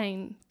high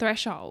pain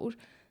threshold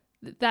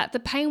that the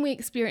pain we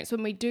experience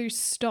when we do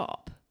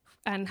stop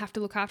and have to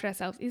look after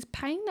ourselves is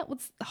pain that would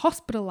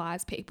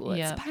hospitalize people.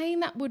 It's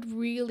pain that would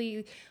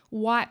really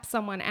wipe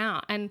someone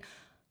out. And,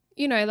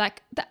 you know,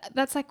 like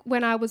that's like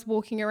when I was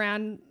walking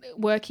around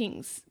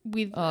workings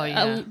with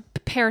a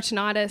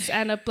peritonitis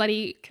and a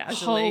bloody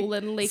hole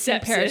and leaking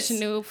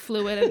peritoneal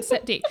fluid and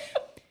septic.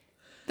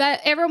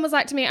 That everyone was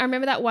like to me, I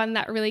remember that one,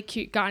 that really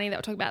cute Ghani that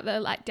we're talking about, the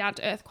like down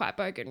to earth, quite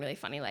bogan, really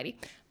funny lady.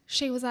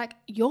 She was like,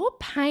 your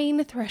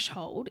pain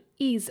threshold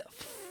is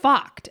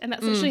fucked. And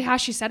that's literally how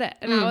she said it.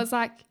 And I was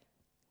like,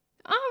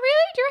 oh,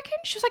 really? Do you reckon?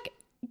 She was like,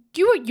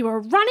 you were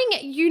running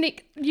at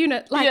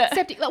unit like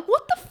septic. Like,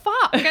 what the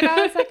fuck? And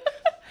I was like,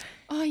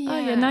 oh, yeah. Oh,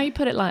 yeah, now you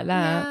put it like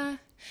that. Yeah.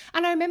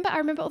 And I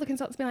remember all the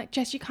consultants being like,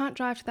 Jess, you can't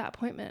drive to that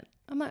appointment.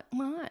 I'm like,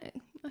 why?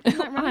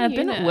 I've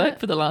been at work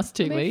for the last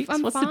 2 weeks.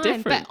 What's the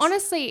difference? But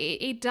honestly,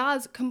 it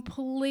does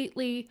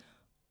completely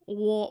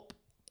warp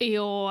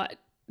your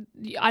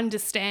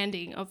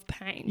understanding of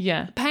pain.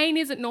 Yeah. Pain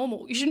isn't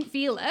normal. You shouldn't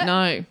feel it.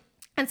 No.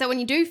 And so when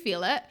you do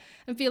feel it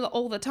and feel it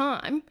all the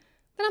time,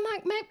 then I'm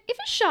like, mate, if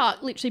a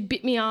shark literally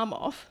bit my arm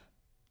off,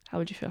 How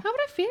would you feel? how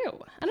would I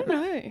feel? I don't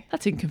know.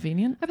 That's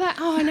inconvenient. I'd be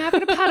like, oh, now I've got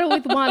to paddle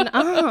with one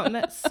arm.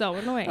 That's so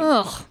annoying.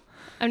 Ugh.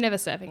 I'm never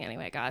surfing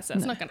anyway, guys, so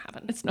it's not going to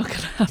happen. It's not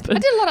going to happen. I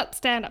did a lot of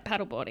stand-up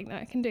paddleboarding, though.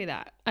 I can do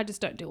that. I just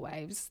don't do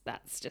waves.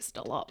 That's just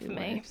a lot for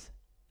me.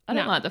 I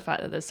don't No. like the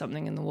fact that there's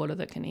something in the water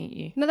that can eat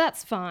you. No,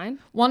 that's fine.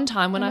 One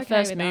time when I'm I okay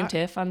first with moved that.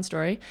 here, fun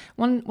story.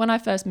 When I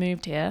first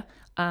moved here,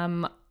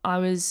 I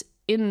was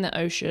in the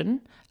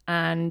ocean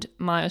and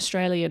my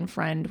Australian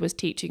friend was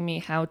teaching me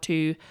how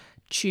to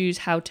choose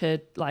how to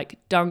like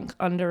dunk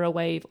under a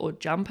wave or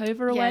jump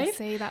over a wave.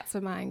 See, that's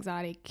where my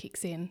anxiety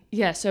kicks in.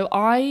 Yeah, so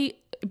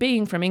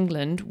being from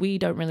England, we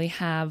don't really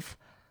have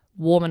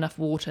warm enough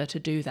water to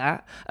do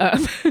that.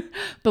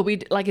 But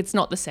it's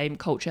not the same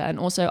culture. And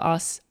also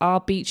our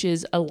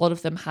beaches, a lot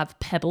of them have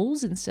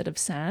pebbles instead of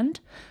sand.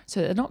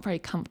 So they're not very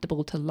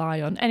comfortable to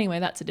lie on. Anyway,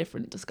 that's a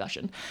different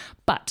discussion.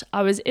 But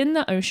I was in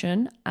the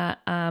ocean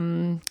at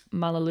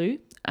Mullaloo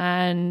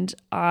and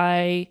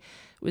I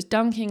was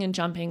dunking and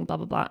jumping, blah,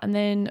 blah, blah. And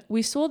then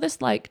we saw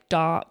this like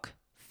dark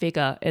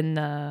figure in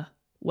the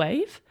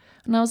wave.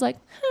 And I was like,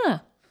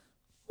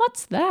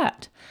 what's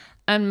that?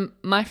 And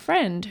my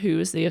friend, who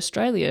was the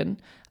Australian,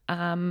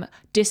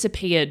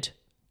 disappeared,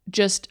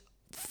 just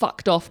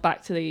fucked off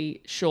back to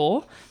the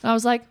shore. And I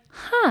was like,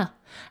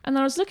 And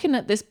I was looking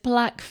at this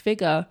black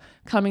figure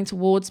coming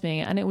towards me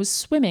and it was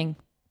swimming.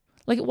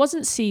 Like it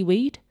wasn't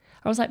seaweed.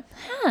 I was like,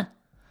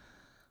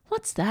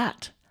 what's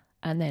that?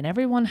 And then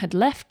everyone had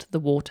left the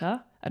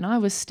water and I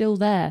was still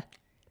there.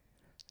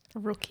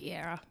 Rookie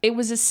error. It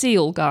was a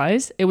seal,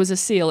 guys. It was a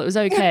seal. It was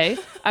okay.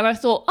 And I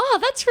thought,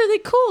 that's really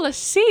cool, a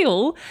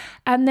seal.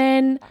 And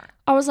then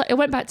I was like, I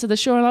went back to the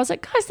shore and I was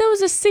like, guys, there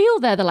was a seal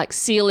there. They're like,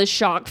 seal is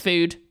shark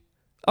food.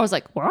 I was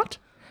like, what?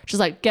 She's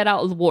like, get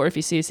out of the water if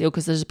you see a seal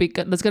because there's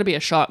going to be a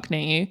shark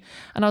near you.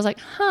 And I was like,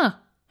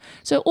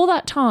 So all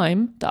that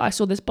time that I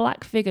saw this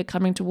black figure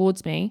coming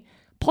towards me,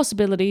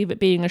 possibility of it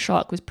being a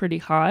shark was pretty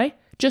high,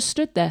 just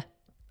stood there.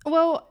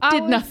 Well,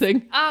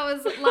 nothing. I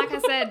was, like I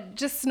said,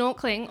 just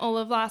snorkeling all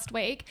of last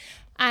week,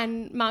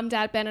 and Mum,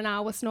 Dad, Ben and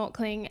I were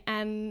snorkeling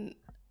and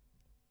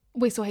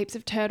we saw heaps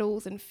of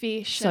turtles and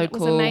fish. So and it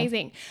was cool.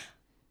 amazing.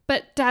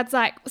 But Dad's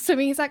like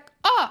swimming. He's like,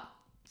 oh,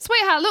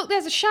 sweetheart, look,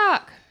 there's a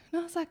shark.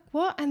 And I was like,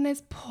 what? And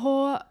this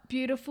poor,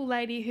 beautiful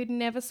lady who'd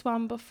never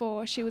swum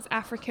before. She was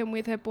African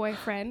with her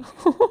boyfriend,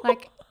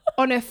 like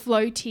on her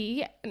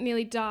floaty,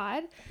 nearly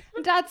died.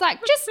 And Dad's like,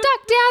 just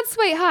duck down,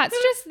 sweetheart.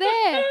 It's just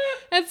there.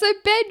 And so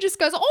Ben just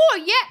goes,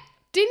 oh, yeah.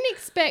 Didn't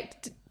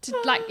expect to,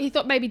 like, he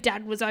thought maybe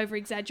Dad was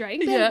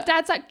over-exaggerating. Then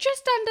Dad's like,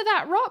 just under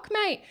that rock,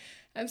 mate.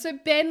 And so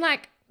Ben,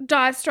 like,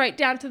 dives straight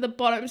down to the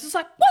bottom. It's just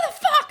like, what the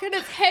fuck? And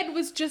his head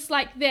was just,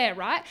 like, there,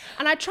 right?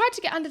 And I tried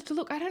to get under to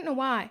look. I don't know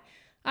why.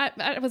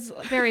 I was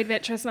very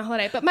adventurous on a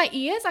holiday. But my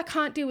ears, I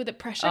can't deal with the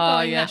pressure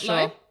going that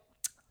low.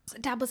 So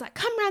Dad was like,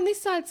 come round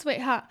this side,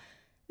 sweetheart.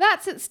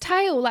 That's its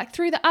tail, like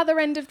through the other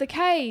end of the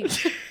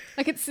cage.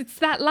 Like it's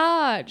that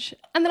large.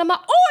 And then I'm like,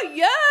 oh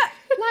yeah.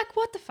 Like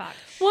what the fuck?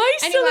 Why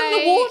are you still in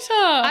the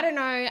water? I don't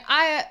know.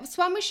 I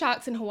swam with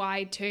sharks in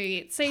Hawaii too.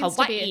 It seems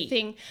to be a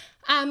thing.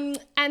 And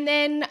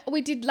then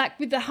we did like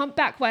with the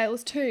humpback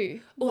whales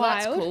too. Oh, Wild.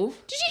 that's cool.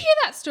 Did you hear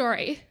that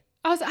story?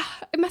 I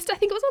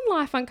think it was on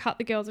Life Uncut,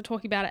 the girls were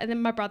talking about it, and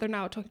then my brother and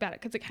I were talking about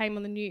it because it came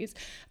on the news,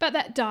 about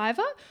that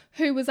diver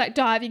who was like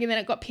diving and then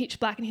it got pitch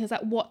black and he was like,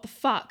 what the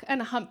fuck?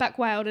 And a humpback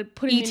whale had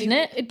put him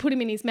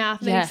in his mouth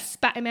and then he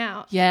spat him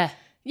out. Yeah.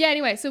 Yeah,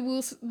 anyway,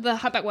 so the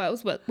humpback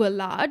whales were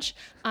large.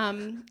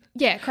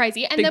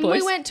 Crazy. And Big then boys.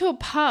 we went to a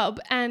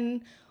pub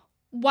and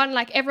one,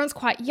 like everyone's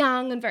quite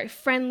young and very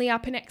friendly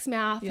up in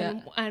Exmouth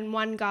and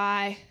one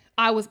guy,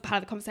 I was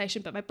part of the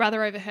conversation, but my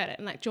brother overheard it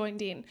and like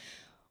joined in.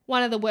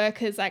 One of the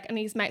workers, like, and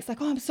his mate's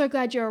like, oh, I'm so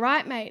glad you're all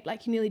right, mate.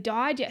 Like, you nearly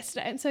died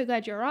yesterday. I'm so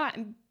glad you're all right.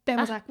 And Ben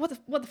was like, what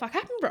the fuck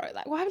happened, bro?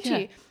 Like, what happened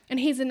to you? And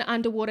he's an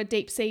underwater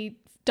deep sea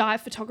dive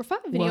photographer,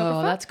 videographer.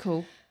 Whoa, that's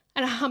cool.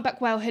 And a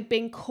humpback whale had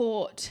been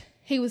caught.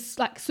 He was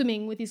like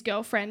swimming with his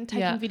girlfriend,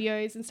 taking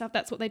videos and stuff.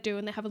 That's what they do.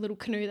 And they have a little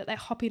canoe that they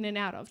hop in and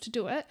out of to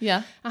do it.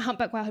 Yeah. A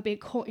humpback whale had been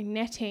caught in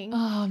netting.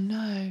 Oh,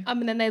 no.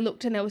 And then they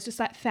looked and there was just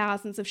like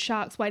thousands of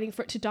sharks waiting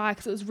for it to die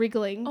because it was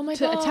wriggling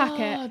to attack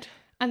it.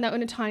 And they were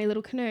in a tiny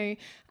little canoe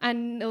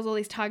and there was all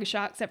these tiger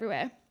sharks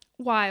everywhere.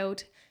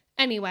 Wild.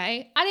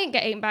 Anyway, I didn't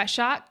get eaten by a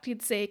shark.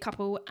 Did see a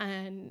couple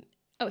and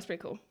it was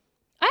pretty cool.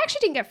 I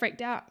actually didn't get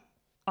freaked out.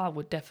 I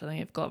would definitely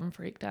have gotten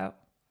freaked out.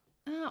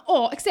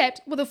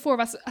 Except, the four of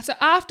us. So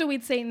after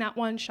we'd seen that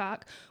one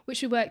shark,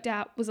 which we worked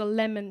out was a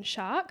lemon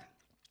shark.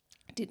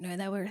 I didn't know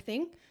they were a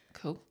thing.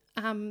 Cool.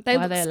 They Why are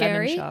look they a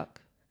scary. lemon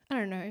shark? I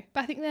don't know,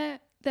 but I think they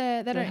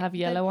Do they have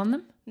yellow on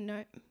them?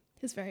 No,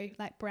 it's very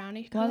like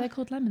brownish. Why are colour. they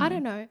called lemon? I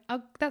then? don't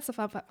know. That's a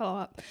fun fact follow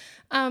up.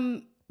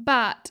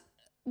 But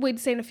we'd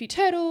seen a few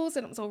turtles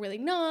and it was all really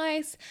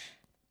nice.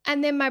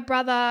 And then my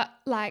brother,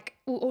 like,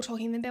 we were all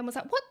talking, and Ben was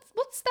like,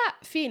 what's that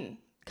fin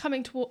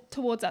coming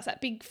towards us, that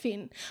big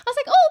fin? I was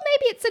like, oh,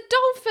 maybe it's a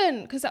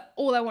dolphin, because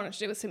all I wanted to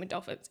do was swim with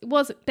dolphins. It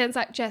wasn't. Ben's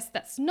like, Jess,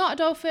 that's not a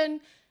dolphin.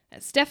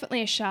 It's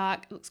definitely a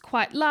shark. It looks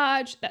quite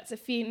large. That's a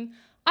fin.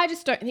 I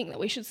just don't think that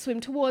we should swim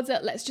towards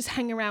it. Let's just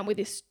hang around with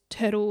this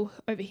turtle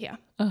over here.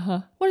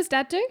 Uh-huh. What does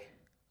Dad do?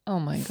 Oh,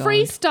 my God.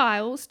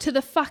 Freestyles to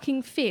the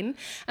fucking fin,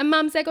 and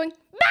Mum's there going, babe,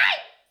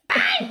 what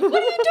are you doing,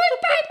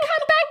 babe?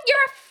 Come back. You're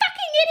a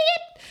fucking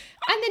idiot.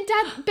 And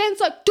then Ben's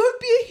like,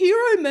 don't be a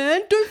hero,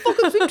 man. Don't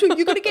fucking swim to it.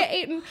 You're going to get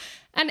eaten.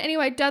 And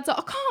anyway, Dad's like,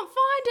 I can't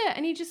find it.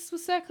 And he just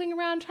was circling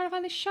around trying to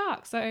find this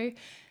shark. So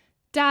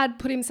Dad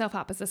put himself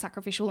up as a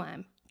sacrificial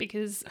lamb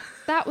because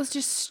that was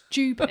just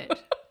stupid.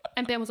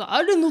 And Ben was like,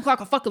 I didn't look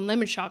like a fucking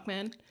lemon shark,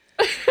 man.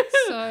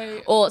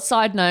 So. Or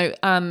side note,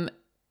 an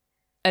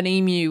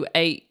emu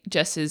ate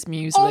Jess's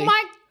muesli. Oh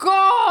my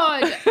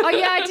God. Oh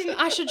yeah,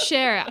 I should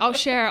share it. I'll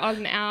share it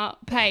on our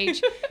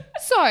page.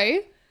 So,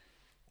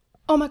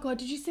 oh my God,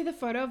 did you see the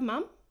photo of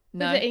Mum?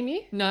 No. With the emu?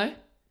 No.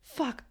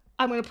 Fuck,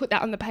 I'm going to put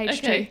that on the page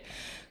Okay. too.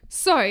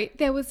 So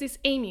there was this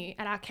emu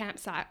at our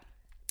campsite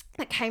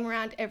that came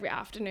around every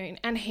afternoon,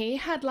 and he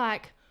had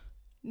like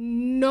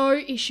no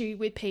issue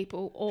with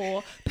people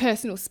or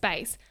personal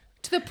space,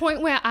 to the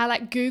point where I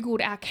like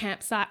Googled our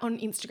campsite on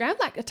Instagram,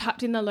 like I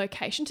typed in the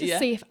location to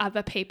see if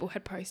other people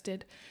had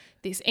posted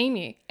this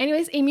emu.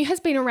 Anyways, emu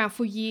has been around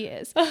for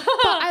years. But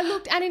I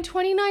looked, and in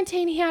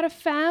 2019 he had a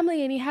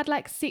family and he had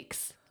like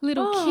 6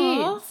 little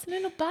kids.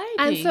 Little babies.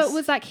 And so it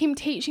was like him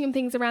teaching him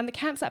things around the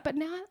campsite, but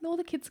now all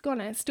the kids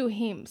gone and it's still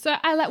him. So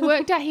I like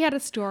worked out he had a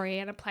story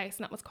and a place,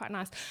 and that was quite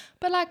nice.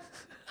 But like,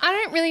 I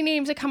don't really need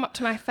him to come up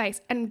to my face.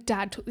 And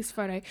Dad took this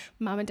photo.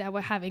 Mum and Dad were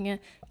having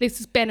this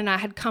was Ben and I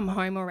had come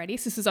home already.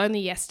 So this was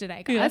only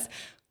yesterday, guys. Yeah.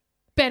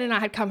 Ben and I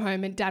had come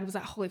home and Dad was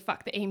like, holy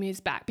fuck, the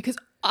emu's back. Because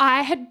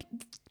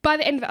by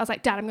the end of it, I was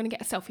like, Dad, I'm going to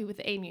get a selfie with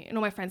the emu. And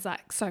all my friends are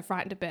like, so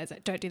frightened of birds,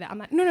 like, don't do that. I'm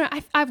like, no,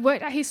 I've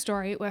worked out his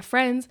story. We're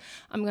friends.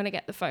 I'm going to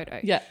get the photo.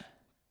 Yeah.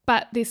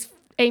 But this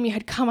emu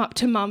had come up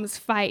to Mum's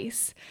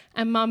face,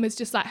 and Mum is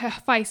just like, her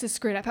face is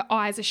screwed up, her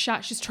eyes are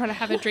shut, she's trying to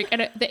have a drink,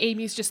 and the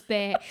emu's just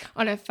there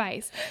on her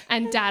face.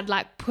 And Dad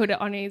like put it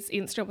on his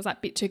Insta and was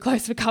like, bit too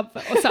close for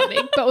comfort or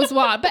something, but it was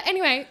wild. But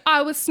anyway,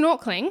 I was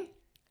snorkeling,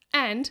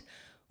 and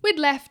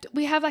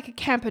we have like a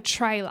camper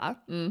trailer,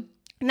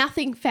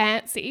 nothing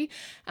fancy,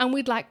 and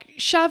we'd like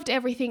shoved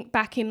everything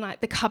back in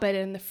like the cupboard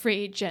and the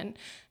fridge,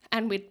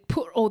 and we'd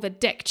put all the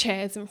deck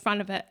chairs in front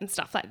of it and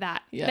stuff like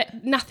that. Yeah.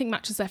 But nothing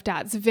much is left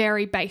out. It's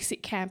very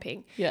basic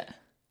camping. Yeah.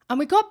 And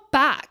we got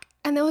back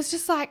and there was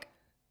just like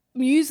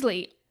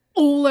muesli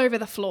all over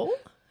the floor.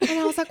 And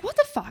I was like, what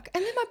the fuck?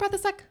 And then my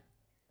brother's like,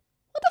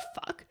 what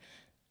the fuck?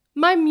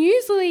 My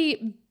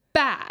muesli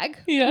bag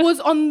was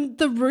on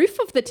the roof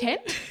of the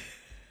tent.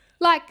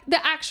 Like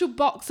the actual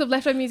box of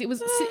leftover muesli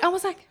was, I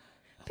was like,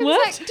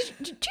 What? Like,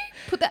 did you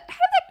put that? How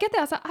did that get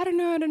there? I was like, I don't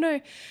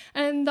know.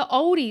 And the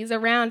oldies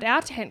around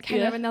our tent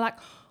came over and they're like,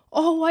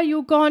 oh, why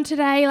you gone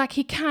today? Like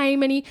he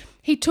came and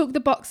he took the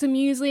box of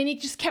muesli and he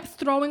just kept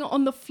throwing it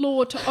on the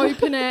floor to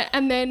open it.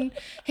 And then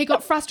he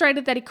got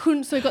frustrated that he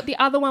couldn't. So he got the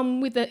other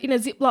one in a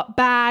Ziploc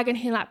bag and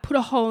he like put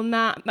a hole in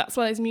that. That's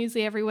why there's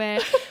muesli everywhere.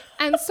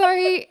 And so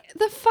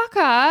the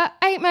fucker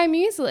ate my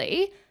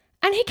muesli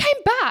and he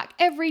came back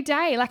every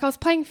day. Like I was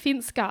playing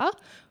Finska.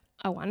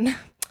 I won.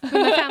 With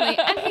my family,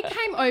 and he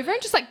came over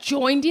and just like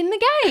joined in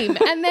the game.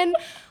 And then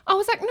I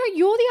was like, no,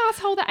 you're the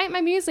asshole that ate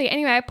my muesli.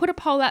 Anyway, I put a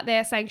poll out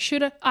there saying,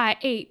 should I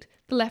eat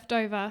the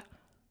leftover,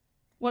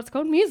 what's it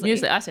called, muesli?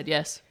 Muesli, I said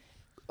yes.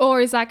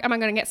 Or is like, am I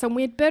going to get some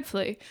weird bird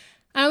flu?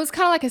 And it was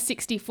kind of like a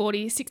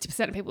 60-40,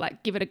 60% of people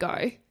like give it a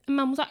go. And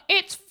Mum was like,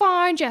 it's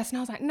fine, Jess. And I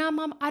was like, no,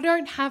 Mum, I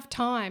don't have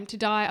time to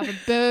die of a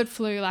bird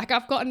flu. Like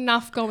I've got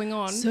enough going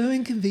on. So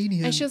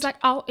inconvenient. And she was like,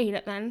 I'll eat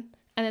it then.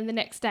 And then the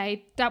next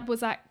day, Dad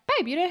was like,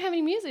 babe, you don't have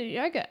any muesli to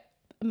yogurt.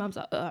 And Mum's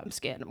like, oh, I'm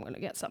scared. I'm going to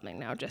get something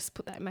now. Just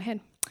put that in my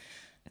head.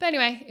 But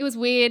anyway, it was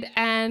weird.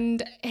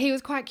 And he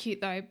was quite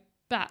cute though,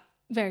 but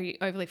very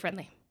overly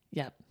friendly.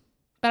 Yeah.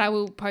 But I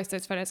will post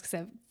those photos because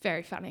they're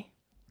very funny.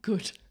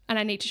 Good. And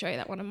I need to show you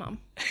that one of Mum.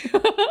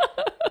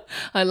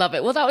 I love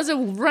it. Well, that was a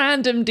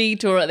random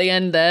detour at the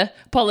end there.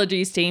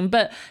 Apologies, team.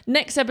 But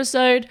next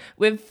episode,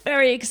 we're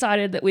very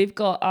excited that we've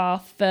got our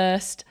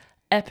first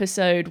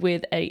episode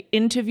with a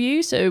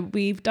interview. So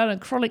we've done a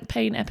chronic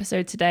pain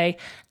episode today,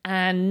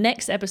 and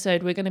next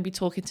episode we're going to be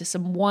talking to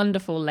some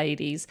wonderful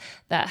ladies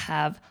that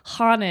have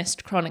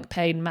harnessed chronic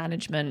pain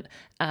management,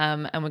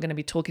 and we're going to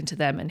be talking to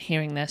them and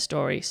hearing their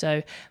story.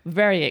 So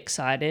very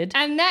excited.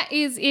 And that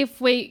is if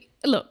we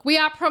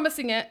are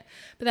promising it,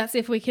 but that's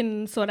if we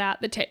can sort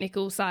out the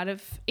technical side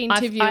of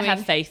interviewing. I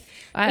have faith.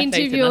 I have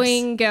interviewing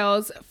faith in us.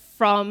 girls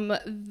from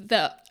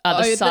the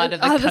Other side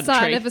of the other side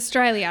country. of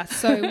Australia.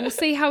 So we'll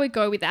see how we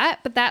go with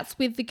that. But that's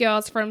with the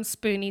girls from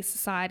Spoonie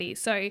Society.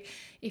 So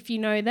if you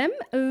know them,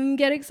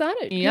 get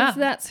excited because Yeah.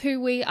 that's who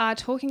we are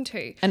talking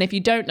to. And if you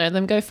don't know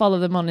them, go follow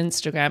them on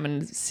Instagram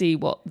and see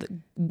what the They're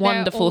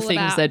wonderful all things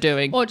about. they're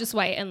doing. Or just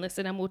wait and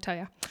listen and we'll tell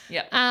you.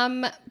 Yeah.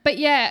 But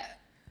yeah,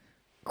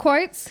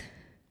 quotes.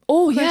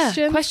 Oh, yeah.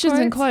 Questions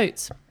and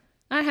quotes. quotes.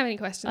 I don't have any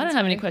questions. I don't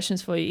have any for you.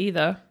 questions for you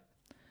either.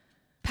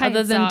 Pain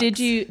Other than, sucks.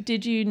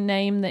 did you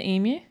name the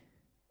emu?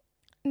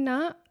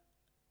 Nah.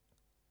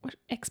 What?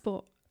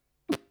 Export.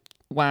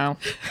 Wow.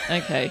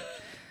 Okay.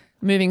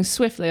 Moving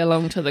swiftly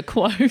along to the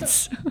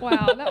quotes.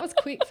 Wow, that was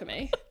quick for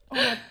me. Oh,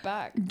 my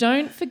back.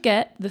 Don't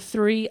forget the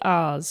 3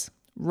 R's.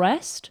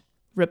 Rest,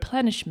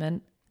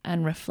 replenishment,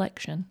 and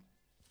reflection.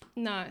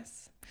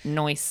 Nice.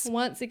 Nice.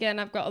 Once again,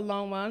 I've got a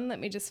long one. Let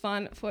me just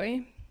find it for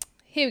you.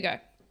 Here we go.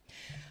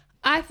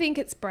 I think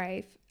it's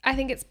brave. I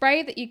think it's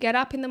brave that you get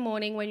up in the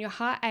morning when your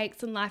heart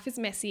aches and life is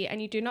messy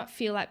and you do not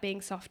feel like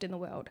being soft in the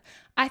world.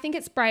 I think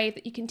it's brave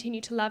that you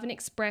continue to love and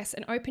express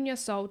and open your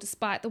soul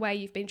despite the way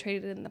you've been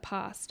treated in the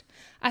past.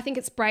 I think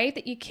it's brave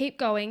that you keep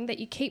going, that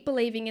you keep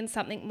believing in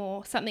something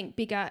more, something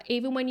bigger,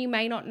 even when you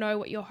may not know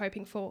what you're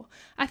hoping for.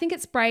 I think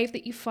it's brave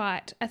that you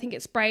fight. I think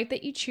it's brave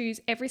that you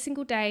choose every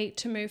single day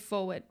to move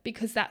forward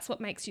because that's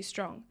what makes you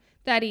strong.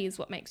 That is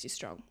what makes you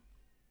strong.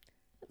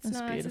 That's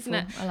nice, beautiful.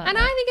 isn't it? I like and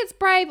that. I think it's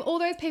brave, all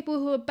those people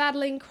who are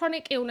battling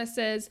chronic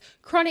illnesses,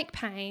 chronic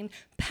pain,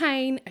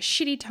 a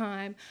shitty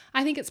time.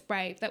 I think it's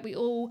brave that we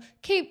all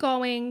keep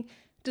going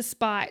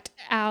despite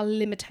our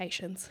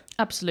limitations.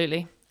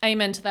 Absolutely.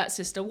 Amen to that,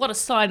 sister. What a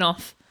sign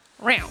off.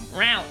 Row.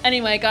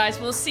 Anyway, guys,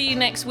 we'll see you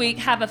next week.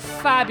 Have a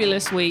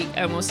fabulous week,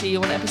 and we'll see you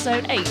on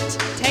episode 8.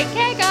 Take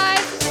care, guys.